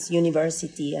studies,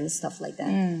 university, and stuff like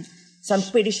that. So I'm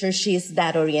pretty sure she is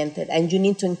that oriented, and you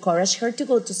need to encourage her to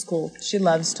go to school. She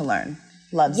loves to learn.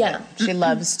 Loves it. She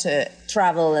loves to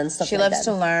travel and stuff like that. She loves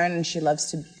to learn, and she loves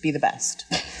to be the best.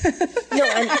 And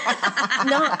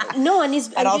it's,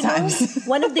 at all times.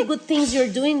 One of the good things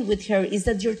you're doing with her is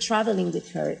that you're traveling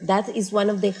with her. That is one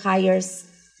of the highest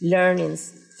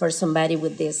learnings for somebody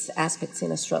with these aspects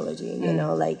in astrology. You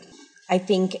know, like I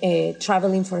think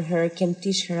traveling for her can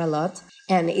teach her a lot,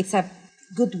 and it's a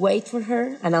good way for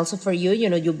her and also for you. You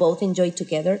know, you both enjoy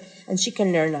together, and she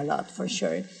can learn a lot for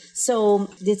sure. So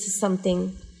this is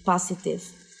something positive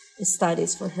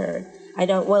studies for her. We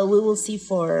will see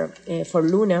for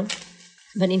Luna,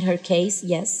 but in her case,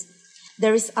 yes.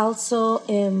 There is also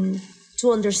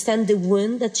to understand the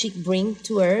wound that she brings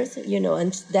to Earth, you know,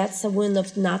 and that's a wound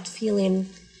of not feeling.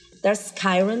 There's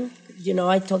Chiron, you know,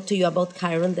 I talked to you about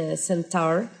Chiron, the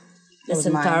centaur. The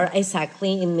centaur,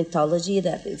 exactly, in mythology,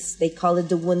 they call it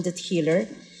the wounded healer.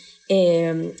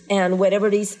 And whatever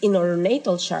it is in our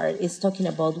natal chart is talking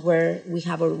about where we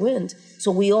have our wound.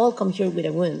 So we all come here with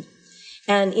a wound.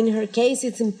 And in her case,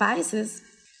 it's in Pisces.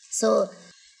 So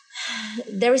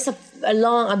there is a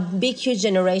big, huge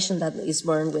generation that is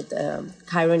born with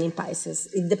Chiron in Pisces.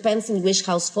 It depends in which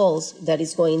house falls that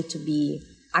is going to be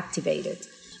activated.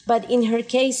 But in her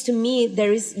case, to me,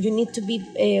 you need to be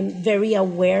very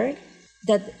aware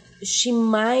that she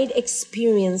might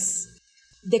experience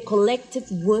the collective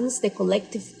wounds, the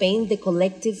collective pain, the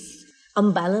collective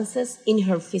imbalances in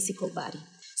her physical body.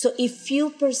 So if you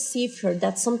perceive her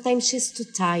that sometimes she's too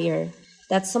tired,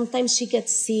 that sometimes she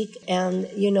gets sick and,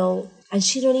 you know, and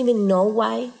she don't even know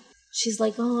why, she's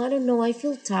like, oh, I don't know, I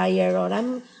feel tired, or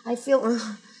I feel,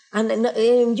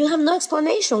 and you have no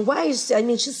explanation why. I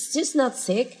mean, she's not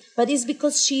sick, but it's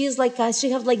because she is like,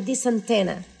 she have like this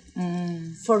antenna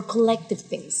for collective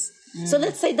things. So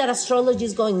let's say that astrology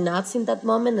is going nuts in that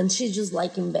moment and she's just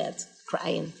like in bed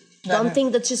crying. Don't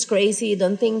think that she's crazy.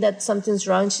 Don't think that something's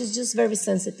wrong. She's just very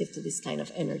sensitive to these kind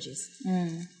of energies.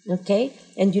 Okay?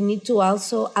 And you need to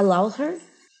also allow her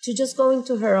to just go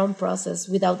into her own process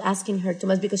without asking her too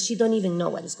much, because she don't even know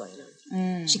what is going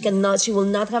on. She will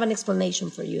not have an explanation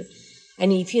for you.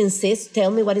 And if you insist,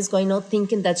 tell me what is going on,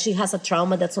 thinking that she has a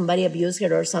trauma, that somebody abused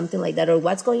her or something like that, or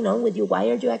what's going on with you? Why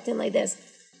are you acting like this?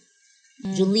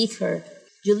 You leave her.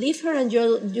 You leave her and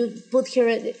you put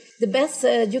her, the best,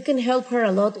 you can help her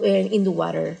a lot in the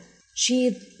water.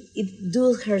 It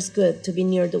do her good to be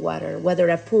near the water, whether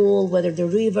a pool, whether the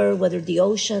river, whether the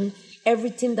ocean.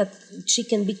 Everything that she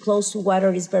can be close to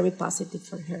water is very positive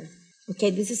for her.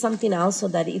 Okay, this is something also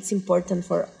that it's important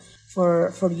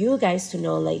for you guys to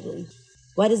know lately.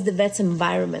 What is the best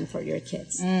environment for your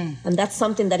kids? And that's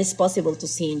something that is possible to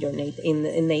see in your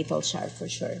natal chart for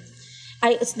sure.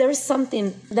 There is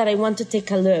something that I want to take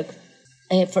a look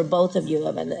for both of you,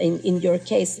 in your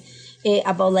case,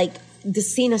 about like the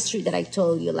synastry that I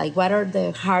told you. Like, what are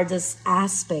the hardest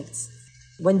aspects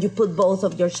when you put both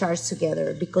of your charts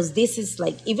together? Because this is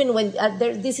like, even when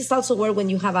this is also where when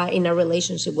you have in a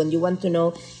relationship, when you want to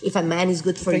know if a man is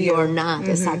good for you or not,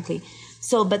 exactly.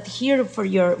 So, but here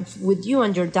with you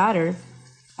and your daughter,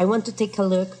 I want to take a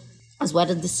look as what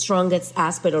is the strongest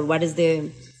aspect, or what is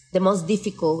the most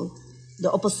difficult,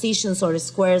 the oppositions or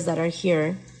squares that are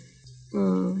here.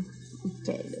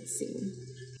 Okay, let's see.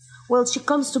 Well, she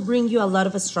comes to bring you a lot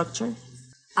of structure.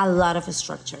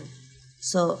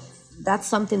 So that's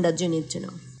something that you need to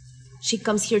know. She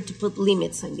comes here to put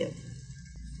limits on you.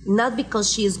 Not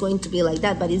because she is going to be like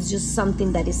that, but it's just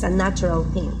something that is a natural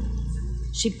thing.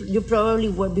 You probably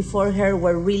were before her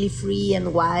were really free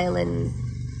and wild, and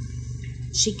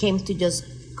she came to just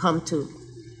come to.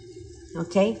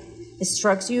 Okay? It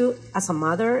structures you as a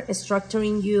mother,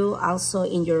 structuring you also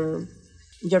in your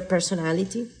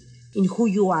personality, in who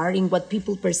you are, in what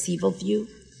people perceive of you.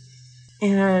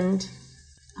 And,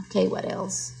 okay, what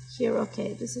else? Here,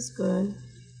 okay, this is good.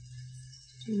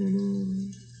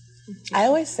 Okay. I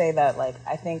always say that, like,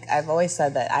 I think I've always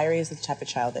said that Irie is the type of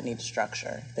child that needs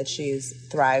structure, that she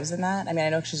thrives in that. I mean, I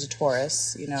know she's a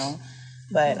Taurus, you know,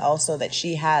 but also that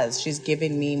she's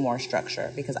given me more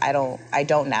structure, because I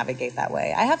don't navigate that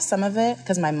way. I have some of it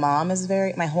because my mom is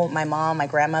my mom, my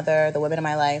grandmother, the women in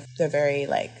my life, they're very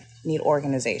like need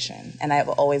organization. And I've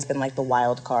always been like the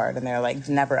wild card, and they're like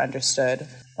never understood.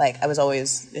 Like I was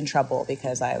always in trouble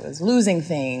because I was losing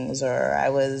things, or I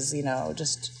was,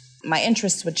 just my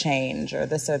interests would change, or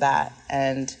this or that.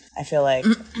 And I feel like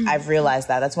I've realized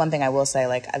that. That's one thing I will say,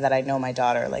 like, that I know my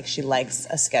daughter, like, she likes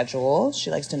a schedule. She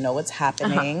likes to know what's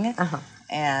happening.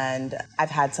 And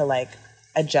I've had to, like,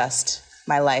 adjust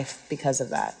my life because of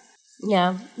that.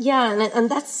 Yeah, and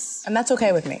that's... And that's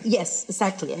okay with me. Yes,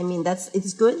 exactly. I mean,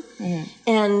 it's good.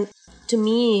 And to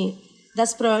me,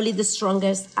 that's probably the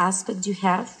strongest aspect you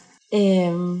have.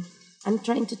 I'm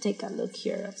trying to take a look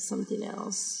here of something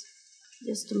else,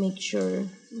 just to make sure.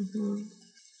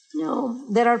 No,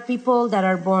 there are people that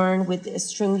are born with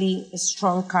extremely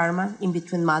strong karma in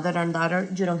between mother and daughter.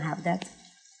 You don't have that.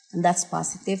 And that's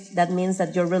positive. That means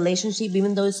that your relationship,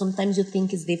 even though sometimes you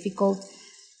think it's difficult,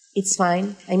 it's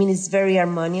fine. I mean, it's very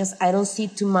harmonious. I don't see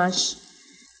too much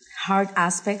hard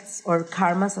aspects or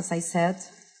karmas, as I said.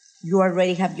 You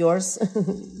already have yours.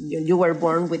 You were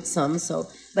born with some, so.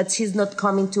 But she's not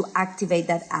coming to activate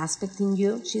that aspect in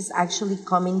you. She's actually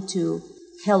coming to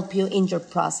help you in your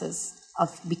process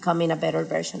of becoming a better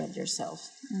version of yourself.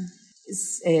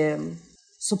 It's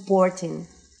supporting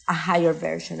a higher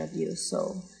version of you.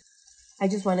 So I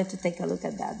just wanted to take a look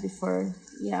at that before,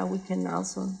 we can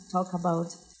also talk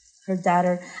about her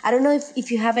daughter. I don't know if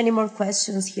you have any more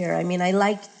questions here. I mean, I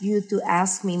like you to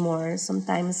ask me more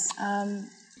sometimes.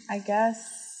 I guess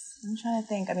I'm trying to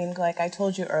think. I mean, like I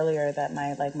told you earlier that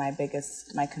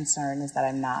my concern is that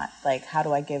I'm not, like, how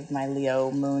do I give my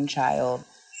Leo moon child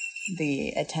the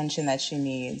attention that she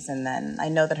needs? And then I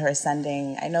know that her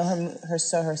ascending, I know her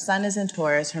sun is in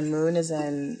Taurus, her moon is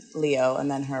in Leo, and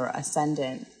then her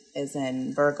ascendant is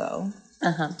in Virgo.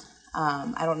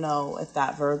 I don't know if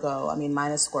that Virgo, I mean,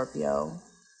 mine is Scorpio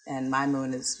and my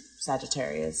moon is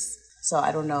Sagittarius. So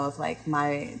I don't know if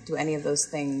do any of those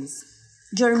things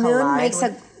your moon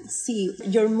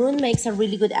your moon makes a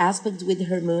really good aspect with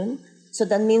her moon. So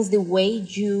that means the way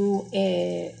you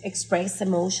express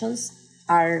emotions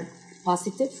are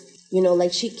positive.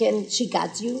 Like she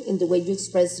got you in the way you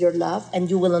express your love, and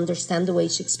you will understand the way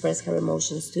she expressed her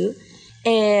emotions too.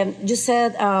 And you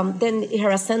said then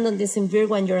her ascendant is in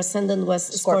Virgo and your ascendant was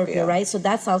Scorpio, right? So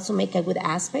that's also make a good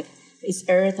aspect. It's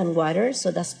earth and water, so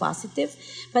that's positive.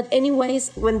 But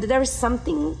anyways, when there is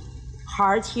something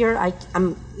hard here,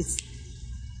 it's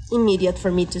immediate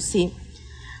for me to see.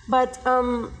 But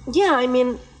I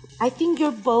mean, I think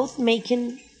you're both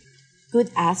making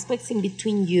good aspects in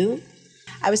between you.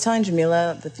 I was telling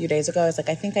Jamila a few days ago, I was like,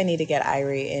 I think I need to get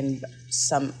Irie in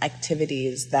some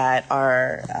activities that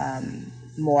are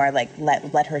more like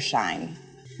let her shine.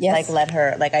 Yes. Like let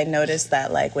her, like I noticed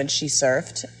that like when she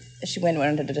surfed, she went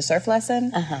and did a surf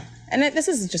lesson. And this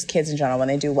is just kids in general. When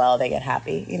they do well, they get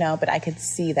happy, but I could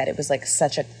see that it was like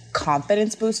such a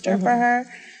confidence booster for her.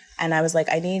 And I was like,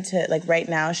 I need to, like right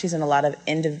now she's in a lot of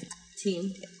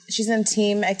team. She's in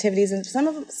team activities, and some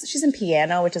of them, she's in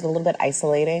piano, which is a little bit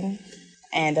isolating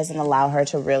and doesn't allow her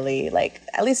to really, like,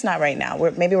 at least not right now.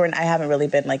 I haven't really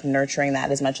been like nurturing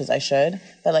that as much as I should,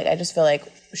 but like I just feel like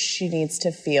she needs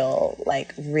to feel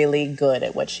like really good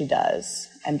at what she does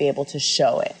and be able to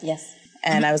show it. Yes.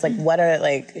 And I was like,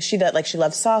 she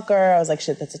loves soccer. I was like,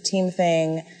 that's a team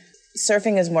thing.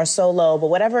 Surfing is more solo, but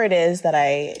whatever it is that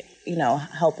I,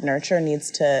 help nurture I need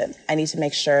to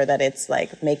make sure that it's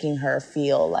like making her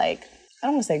feel like, I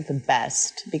don't want to say the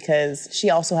best, because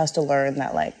she also has to learn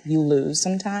that like you lose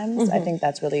sometimes. I think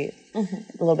that's really a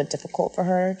little bit difficult for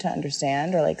her to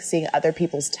understand, or like seeing other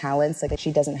people's talents like that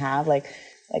she doesn't have. Like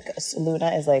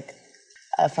Luna is like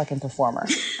a fucking performer,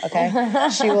 okay?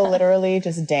 She will literally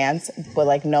just dance, but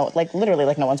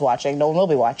literally no one's watching. No one will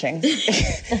be watching.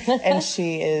 And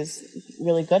she is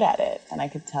really good at it. And I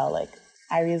could tell like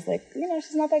Irie's like,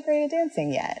 she's not that great at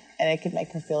dancing yet. And it could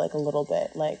make her feel like a little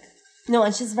bit like... No,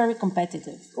 and she's very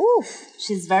competitive. Oof.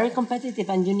 She's very competitive,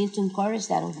 and you need to encourage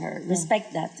that on her.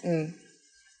 Respect that.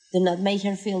 Do not make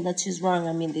her feel that she's wrong.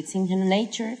 I mean, it's in her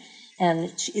nature,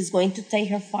 and it's going to take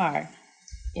her far.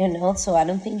 So I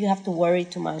don't think you have to worry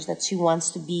too much that she wants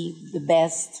to be the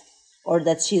best or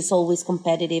that she's always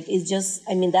competitive. It's just,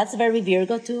 I mean, that's very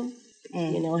Virgo too,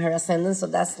 her ascendant. So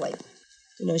that's like,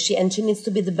 she needs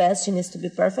to be the best. She needs to be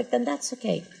perfect, and that's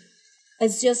okay.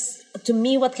 It's just, to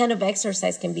me, what kind of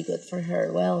exercise can be good for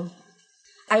her? Well,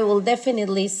 I will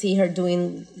definitely see her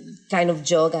doing kind of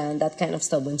yoga and that kind of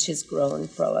stuff when she's grown,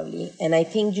 probably. And I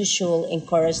think you should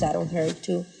encourage that on her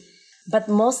too. But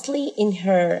mostly in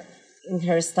her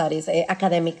studies,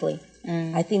 academically.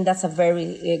 I think that's a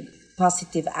very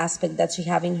positive aspect that she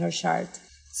have in her chart.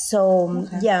 So,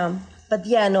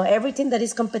 everything that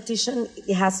is competition,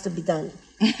 it has to be done.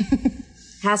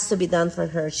 has to be done for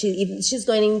her.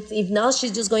 If not,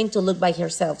 she's just going to look by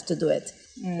herself to do it.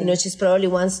 You know, she's probably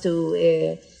wants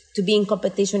to be in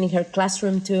competition in her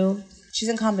classroom too. She's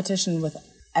in competition with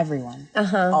everyone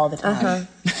all the time,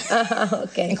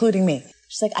 Okay. including me.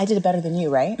 She's like, I did it better than you,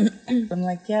 right? I'm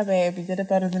like, yeah, babe, you did it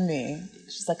better than me.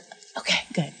 She's like, okay,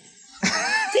 good.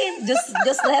 See,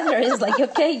 just let her. It's like,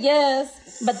 okay,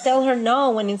 yes, but tell her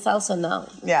no when it's also no.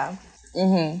 Yeah.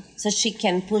 So she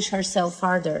can push herself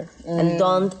farther and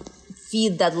don't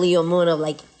feed that Leo moon of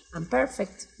like, I'm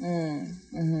perfect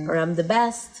or I'm the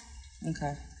best.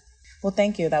 Okay. Well,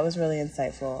 thank you. That was really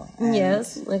insightful. And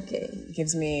Yes. Okay.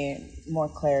 gives me more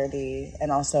clarity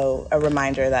and also a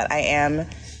reminder that I am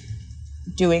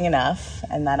doing enough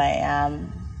and that I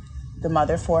am the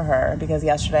mother for her, because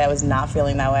yesterday I was not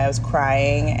feeling that way. I was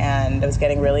crying and I was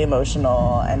getting really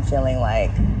emotional and feeling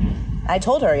like, I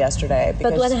told her yesterday.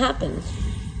 But what happened?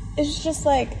 It's just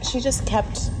like, she just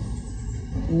kept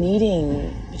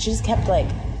like,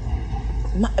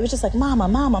 it was just like,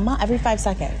 mama, every 5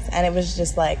 seconds. And it was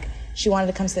just like, she wanted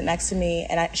to come sit next to me,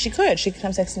 and she could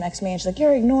come sit next to me, and she's like,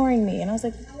 you're ignoring me. And I was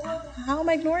like, how am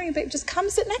I ignoring you, babe? Just come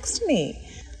sit next to me.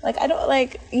 Like, I don't,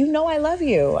 like, you know I love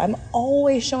you. I'm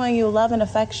always showing you love and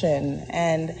affection.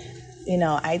 And, you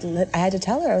know, I had to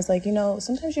tell her, I was like, you know,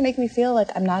 sometimes you make me feel like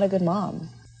I'm not a good mom.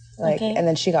 Like, and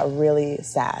then she got really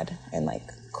sad and, like,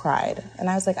 cried. And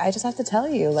I was like, I just have to tell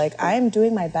you, like, I'm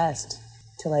doing my best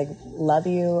to, like, love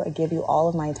you and give you all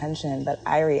of my attention. But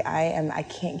Irie, I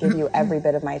can't give you every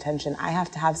bit of my attention. I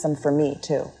have to have some for me,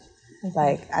 too.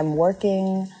 Like, I'm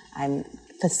working, I'm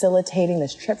facilitating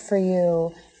this trip for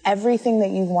you. Everything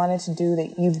that you wanted to do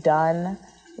that you've done,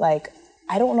 like,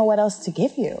 I don't know what else to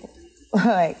give you.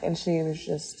 Like, and she was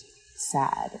just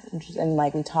sad. And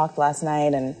like, we talked last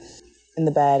night and in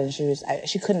the bed, and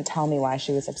she couldn't tell me why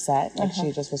she was upset. Like,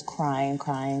 she just was crying.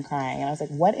 And I was like,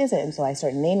 what is it? And so I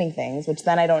started naming things, which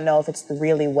then I don't know if it's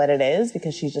really what it is,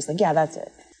 because she's just like, yeah, that's it.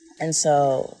 And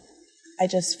so I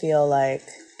just feel like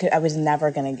I was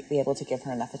never going to be able to give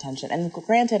her enough attention. And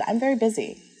granted, I'm very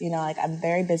busy, you know, like, I'm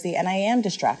very busy and I am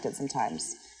distracted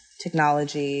sometimes.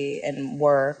 Technology and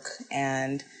work,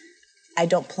 and I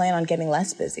don't plan on getting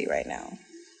less busy right now.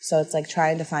 So it's like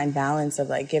trying to find balance of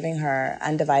like giving her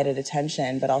undivided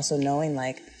attention, but also knowing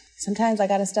like sometimes I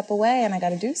got to step away and I got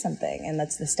to do something. And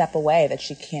that's the step away that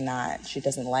she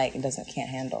doesn't like and can't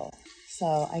handle.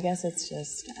 So I guess it's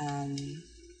just,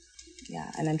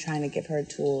 yeah. And I'm trying to give her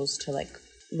tools to like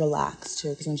relax too,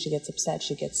 because when she gets upset,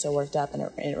 she gets so worked up, and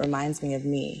it reminds me of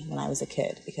me when I was a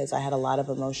kid, because I had a lot of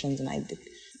emotions, and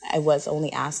I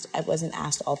wasn't asked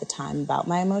all the time about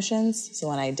my emotions. So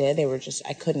when I did,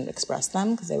 I couldn't express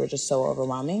them because they were just so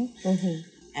overwhelming.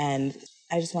 And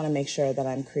I just want to make sure that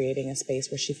I'm creating a space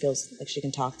where she feels like she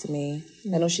can talk to me.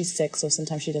 I know she's sick, so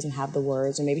sometimes she doesn't have the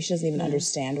words, or maybe she doesn't even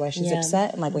understand why she's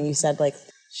upset. And like when you said like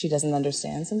she doesn't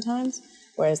understand sometimes,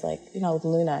 whereas like, you know, with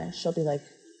Luna, she'll be like,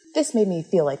 this made me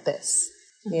feel like this,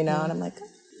 you know? And I'm like,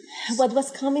 what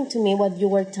was coming to me, what you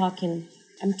were talking,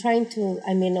 I'm trying to,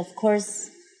 I mean, of course,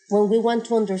 when we want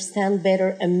to understand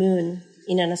better a moon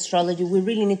in an astrology, we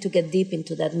really need to get deep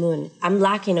into that moon. I'm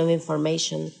lacking of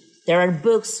information. There are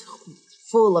books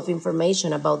full of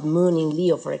information about moon in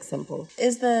Leo, for example.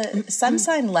 is the sun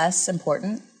sign less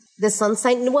important? The sun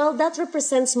sign, well, that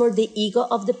represents more the ego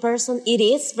of the person. It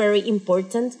is very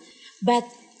important, but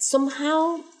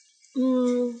somehow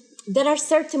there are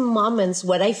certain moments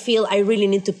where I feel I really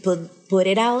need to put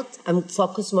it out. I'm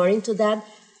focused more into that.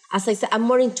 As I said, I'm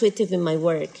more intuitive in my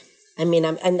work. I mean,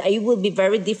 and it will be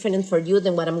very different for you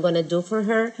than what I'm going to do for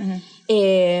her.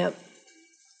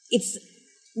 It's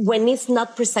when it's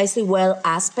not precisely well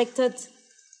aspected,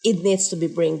 it needs to be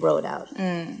brought out.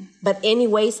 But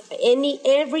anyways,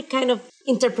 every kind of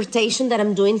interpretation that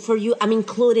I'm doing for you, I'm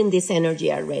including this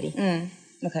energy already.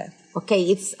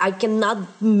 Okay, I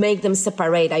cannot make them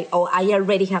separate. I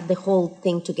already have the whole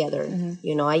thing together.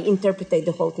 You know, I interpret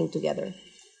the whole thing together.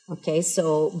 Okay,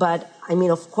 so, but I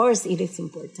mean, of course it is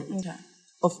important.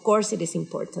 Of course it is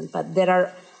important, but there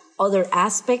are other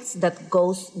aspects that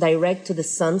goes direct to the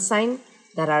sun sign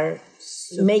that are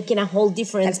making a whole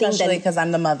different thing. Especially because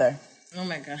I'm the mother. Oh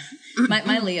my God.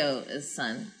 My Leo is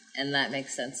sun, and that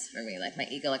makes sense for me. Like my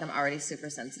ego, like I'm already super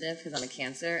sensitive because I'm a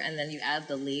Cancer, and then you add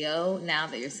the Leo, now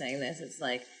that you're saying this, it's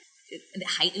like, it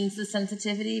heightens the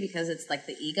sensitivity because it's like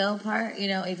the ego part, you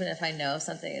know, even if I know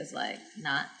something is like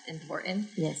not important.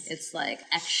 Yes. It's like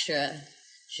extra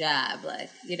jab, like,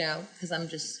 you know, because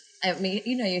I mean,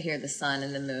 you know, you hear the sun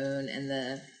and the moon and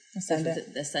the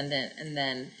ascendant, and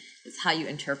then it's how you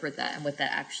interpret that and what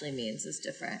that actually means is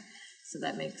different. So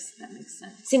that makes sense.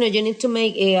 So, you need to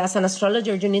make, as an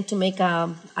astrologer, you need to make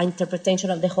an interpretation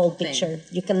of the whole picture.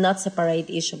 You cannot separate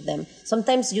each of them.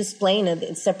 Sometimes you explain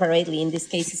it separately. In this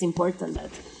case, it's important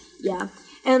that, yeah.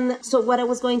 And so what I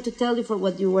was going to tell you for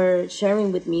what you were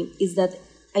sharing with me is that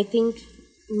I think,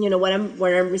 what I'm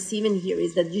receiving here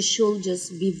is that you should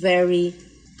just be very,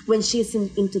 when she's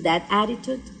into that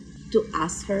attitude, to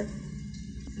ask her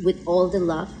with all the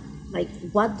love, like,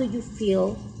 what do you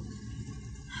feel?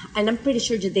 And I'm pretty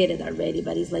sure you did it already,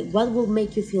 but it's like, what will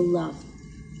make you feel loved?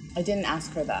 I didn't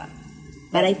ask her that.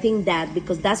 But I think that,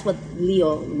 because that's what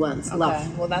Leo wants,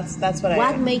 love. Well, that's what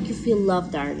What make you feel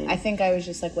loved, darling? I think I was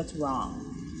just like, what's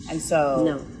wrong? And so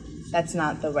No. that's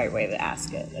not the right way to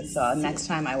ask it. And so next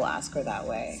time I will ask her that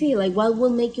way. See, like, what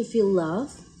will make you feel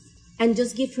love? And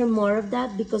just give her more of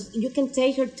that, because you can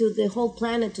take her to the whole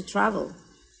planet to travel.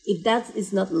 If that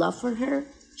is not love for her,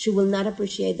 she will not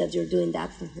appreciate that you're doing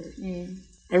that for her.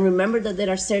 And remember that there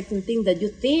are certain things that you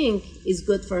think is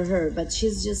good for her, but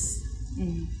she's just...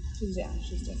 She's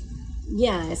different.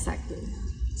 Yeah, exactly.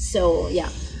 So, yeah.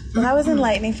 Well, that was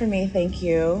enlightening for me. Thank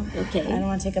you. Okay. I don't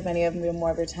want to take up any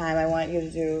more of your time. I want you to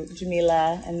do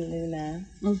Jamila and Luna.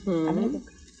 I'm gonna go.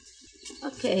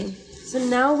 Okay. So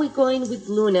now we're going with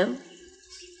Luna.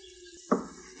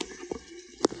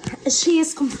 She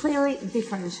is completely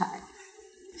different child.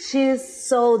 She is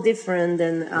so different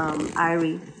than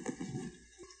Irie.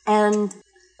 And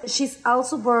she's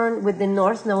also born with the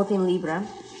North Node in Libra,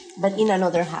 but in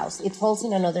another house. It falls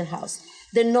in another house.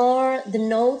 The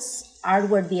nodes are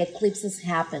where the eclipses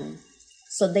happen.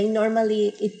 So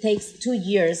it takes 2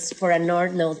 years for a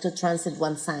North Node to transit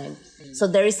one sign. So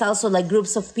there is also like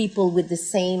groups of people with the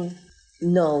same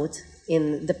node,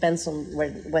 depends on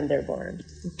when they're born,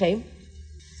 okay?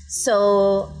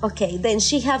 So, okay, then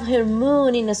she have her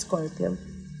moon in a Scorpio.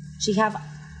 She have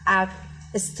a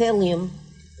stellium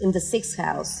in the 6th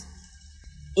house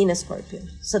in a Scorpio.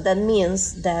 So that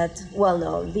means that,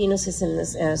 Venus is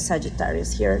in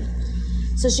Sagittarius here.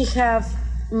 So she have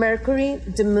Mercury,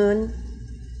 the moon,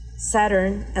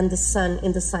 Saturn, and the sun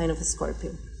in the sign of a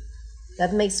Scorpio.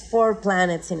 That makes 4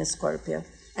 planets in a Scorpio.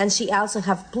 And she also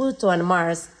have Pluto and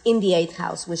Mars in the 8th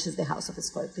house, which is the house of a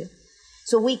Scorpio.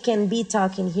 So we can be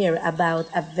talking here about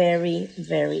a very,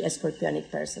 very Scorpionic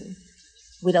person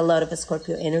with a lot of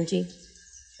Scorpio energy.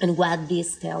 And what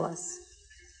these tell us.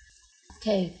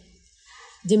 Okay,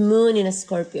 the moon in a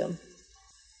Scorpio.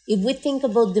 If we think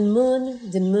about the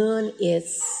moon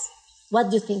is, what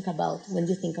do you think about when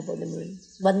you think about the moon?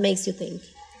 What makes you think?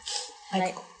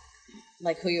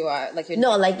 Like who you are, like your...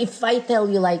 No, like if I tell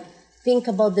you, like, think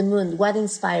about the moon, what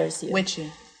inspires you?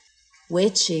 Witchy.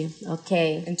 Witchy,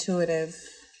 okay. Intuitive.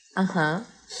 Uh-huh.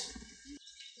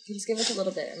 Just give us a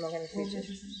little bit and we're going to feature.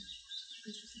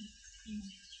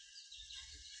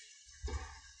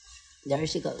 There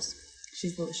she goes.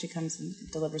 She comes and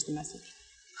delivers the message.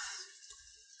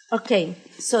 Okay,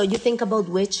 so you think about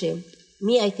witchy.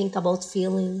 Me, I think about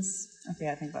feelings. Okay,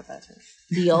 I think about that too.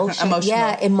 The ocean. Emotional.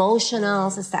 Yeah,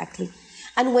 emotionals, exactly.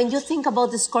 And when you think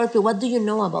about the Scorpio, what do you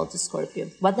know about the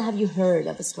Scorpio? What have you heard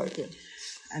of a Scorpio?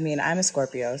 I mean, I'm a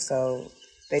Scorpio, so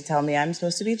they tell me I'm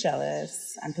supposed to be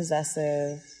jealous, I'm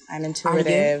possessive, I'm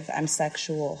intuitive, I'm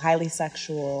sexual, highly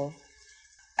sexual.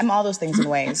 I'm all those things in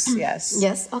ways, yes.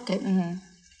 Yes, okay. Mm-hmm.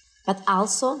 But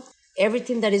also,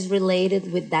 everything that is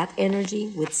related with that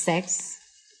energy, with sex,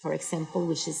 for example,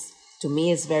 which is, to me,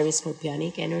 is very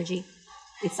Scorpionic energy,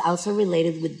 it's also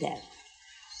related with death.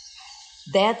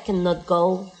 Death cannot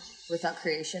go... Without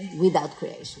creation? Without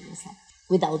creation, exactly.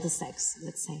 Without the sex,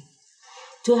 let's say.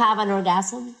 To have an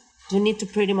orgasm, you need to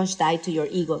pretty much die to your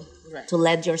ego, right, to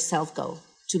let yourself go,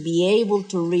 to be able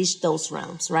to reach those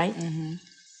realms, right? Mm-hmm.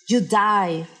 You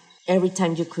die every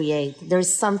time you create.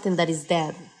 There's something that is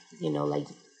dead, like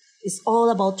it's all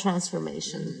about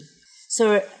transformation. Mm-hmm.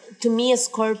 So to me, a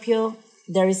Scorpio,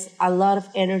 there is a lot of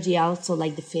energy also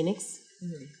like the phoenix.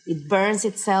 Mm-hmm. It burns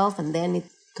itself and then it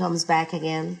comes back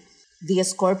again. The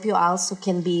Scorpio also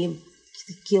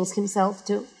kills himself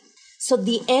too. So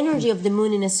the energy of the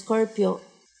moon in a Scorpio,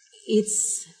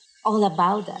 it's all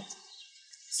about that.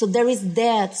 So there is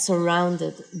death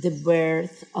surrounded the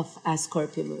birth of a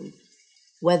Scorpio moon,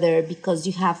 whether because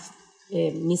you have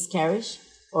miscarriage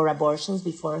or abortions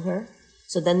before her.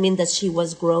 So that means that she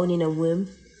was grown in a womb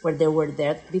where there were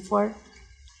death before.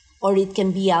 Or it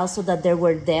can be also that there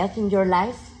were death in your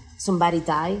life. Somebody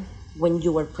died when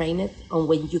you were pregnant or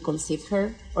when you conceived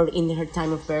her or in her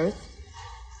time of birth.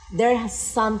 There has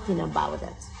something about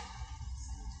it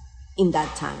in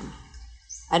that time.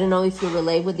 I don't know if you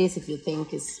relate with this, if you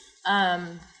think it's...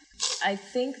 I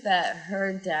think that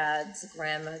her dad's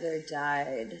grandmother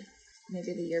died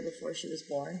maybe the year before she was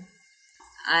born.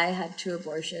 I had 2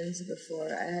 abortions before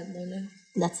I had Luna.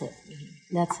 That's it.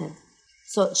 That's it.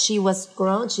 So she's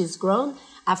grown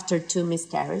after 2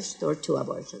 miscarriages or 2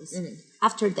 abortions,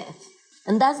 after death.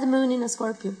 And that's the moon in a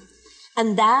Scorpio.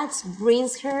 And that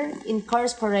brings her,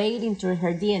 incorporate into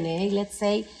her DNA, let's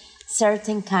say,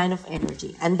 certain kind of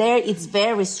energy. And there it's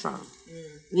very strong.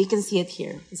 We can see it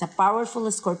here. It's a powerful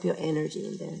Scorpio energy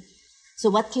in there. So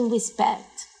what can we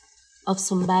expect of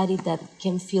somebody that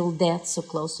can feel death so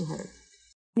close to her?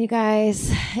 You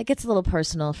guys, it gets a little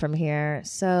personal from here.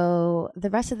 So the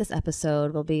rest of this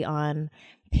episode will be on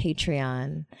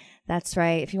Patreon. That's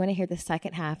right. If you want to hear the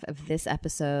second half of this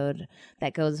episode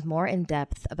that goes more in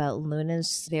depth about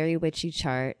Luna's very witchy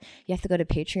chart, you have to go to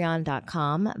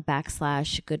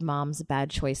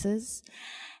patreon.com/goodmomsbadchoices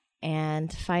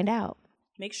and find out.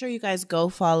 Make sure you guys go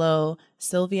follow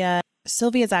Sylvia.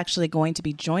 Sylvia is actually going to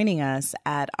be joining us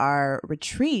at our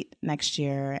retreat next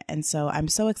year. And so I'm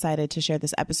so excited to share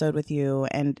this episode with you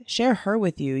and share her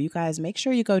with you. You guys, make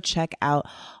sure you go check out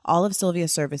all of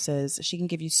Sylvia's services. She can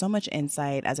give you so much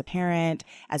insight as a parent,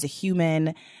 as a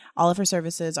human. All of her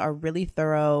services are really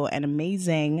thorough and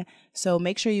amazing. So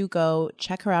make sure you go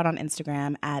check her out on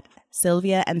Instagram at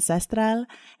Sylvia Ancestral.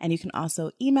 And you can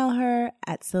also email her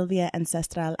at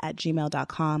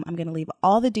sylviaancestral@gmail.com. I'm going to leave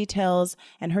all the details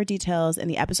and her details in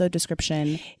the episode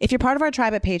description. If you're part of our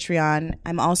tribe at Patreon,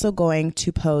 I'm also going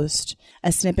to post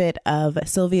a snippet of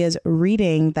Sylvia's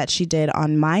reading that she did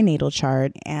on my natal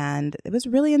chart. And it was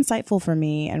really insightful for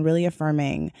me and really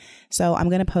affirming. So I'm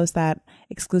going to post that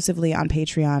exclusively on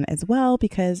Patreon as well,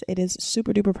 because it is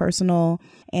super duper personal.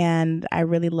 And I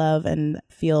really love and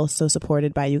feel so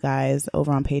supported by you guys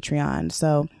over on Patreon.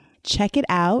 So check it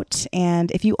out.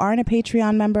 And if you aren't a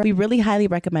Patreon member, we really highly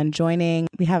recommend joining.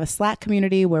 We have a Slack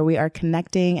community where we are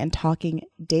connecting and talking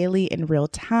daily in real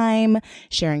time,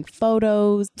 sharing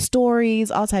photos,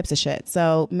 stories, all types of shit.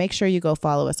 So make sure you go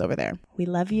follow us over there. We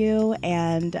love you.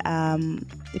 And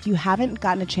if you haven't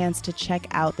gotten a chance to check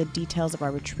out the details of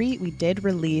our retreat, we did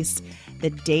release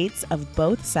the dates of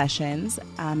both sessions.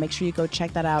 Make sure you go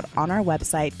check that out on our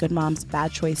website,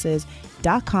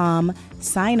 goodmomsbadchoices.com.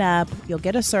 Sign up, you'll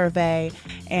get a survey,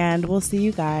 and we'll see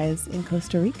you guys in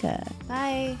Costa Rica.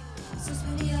 Bye.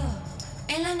 Suspirió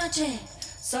en la noche,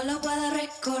 solo puedo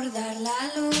recordar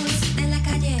la luz de la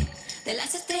calle, de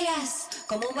las estrellas,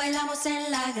 como bailamos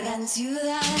en la gran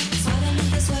ciudad.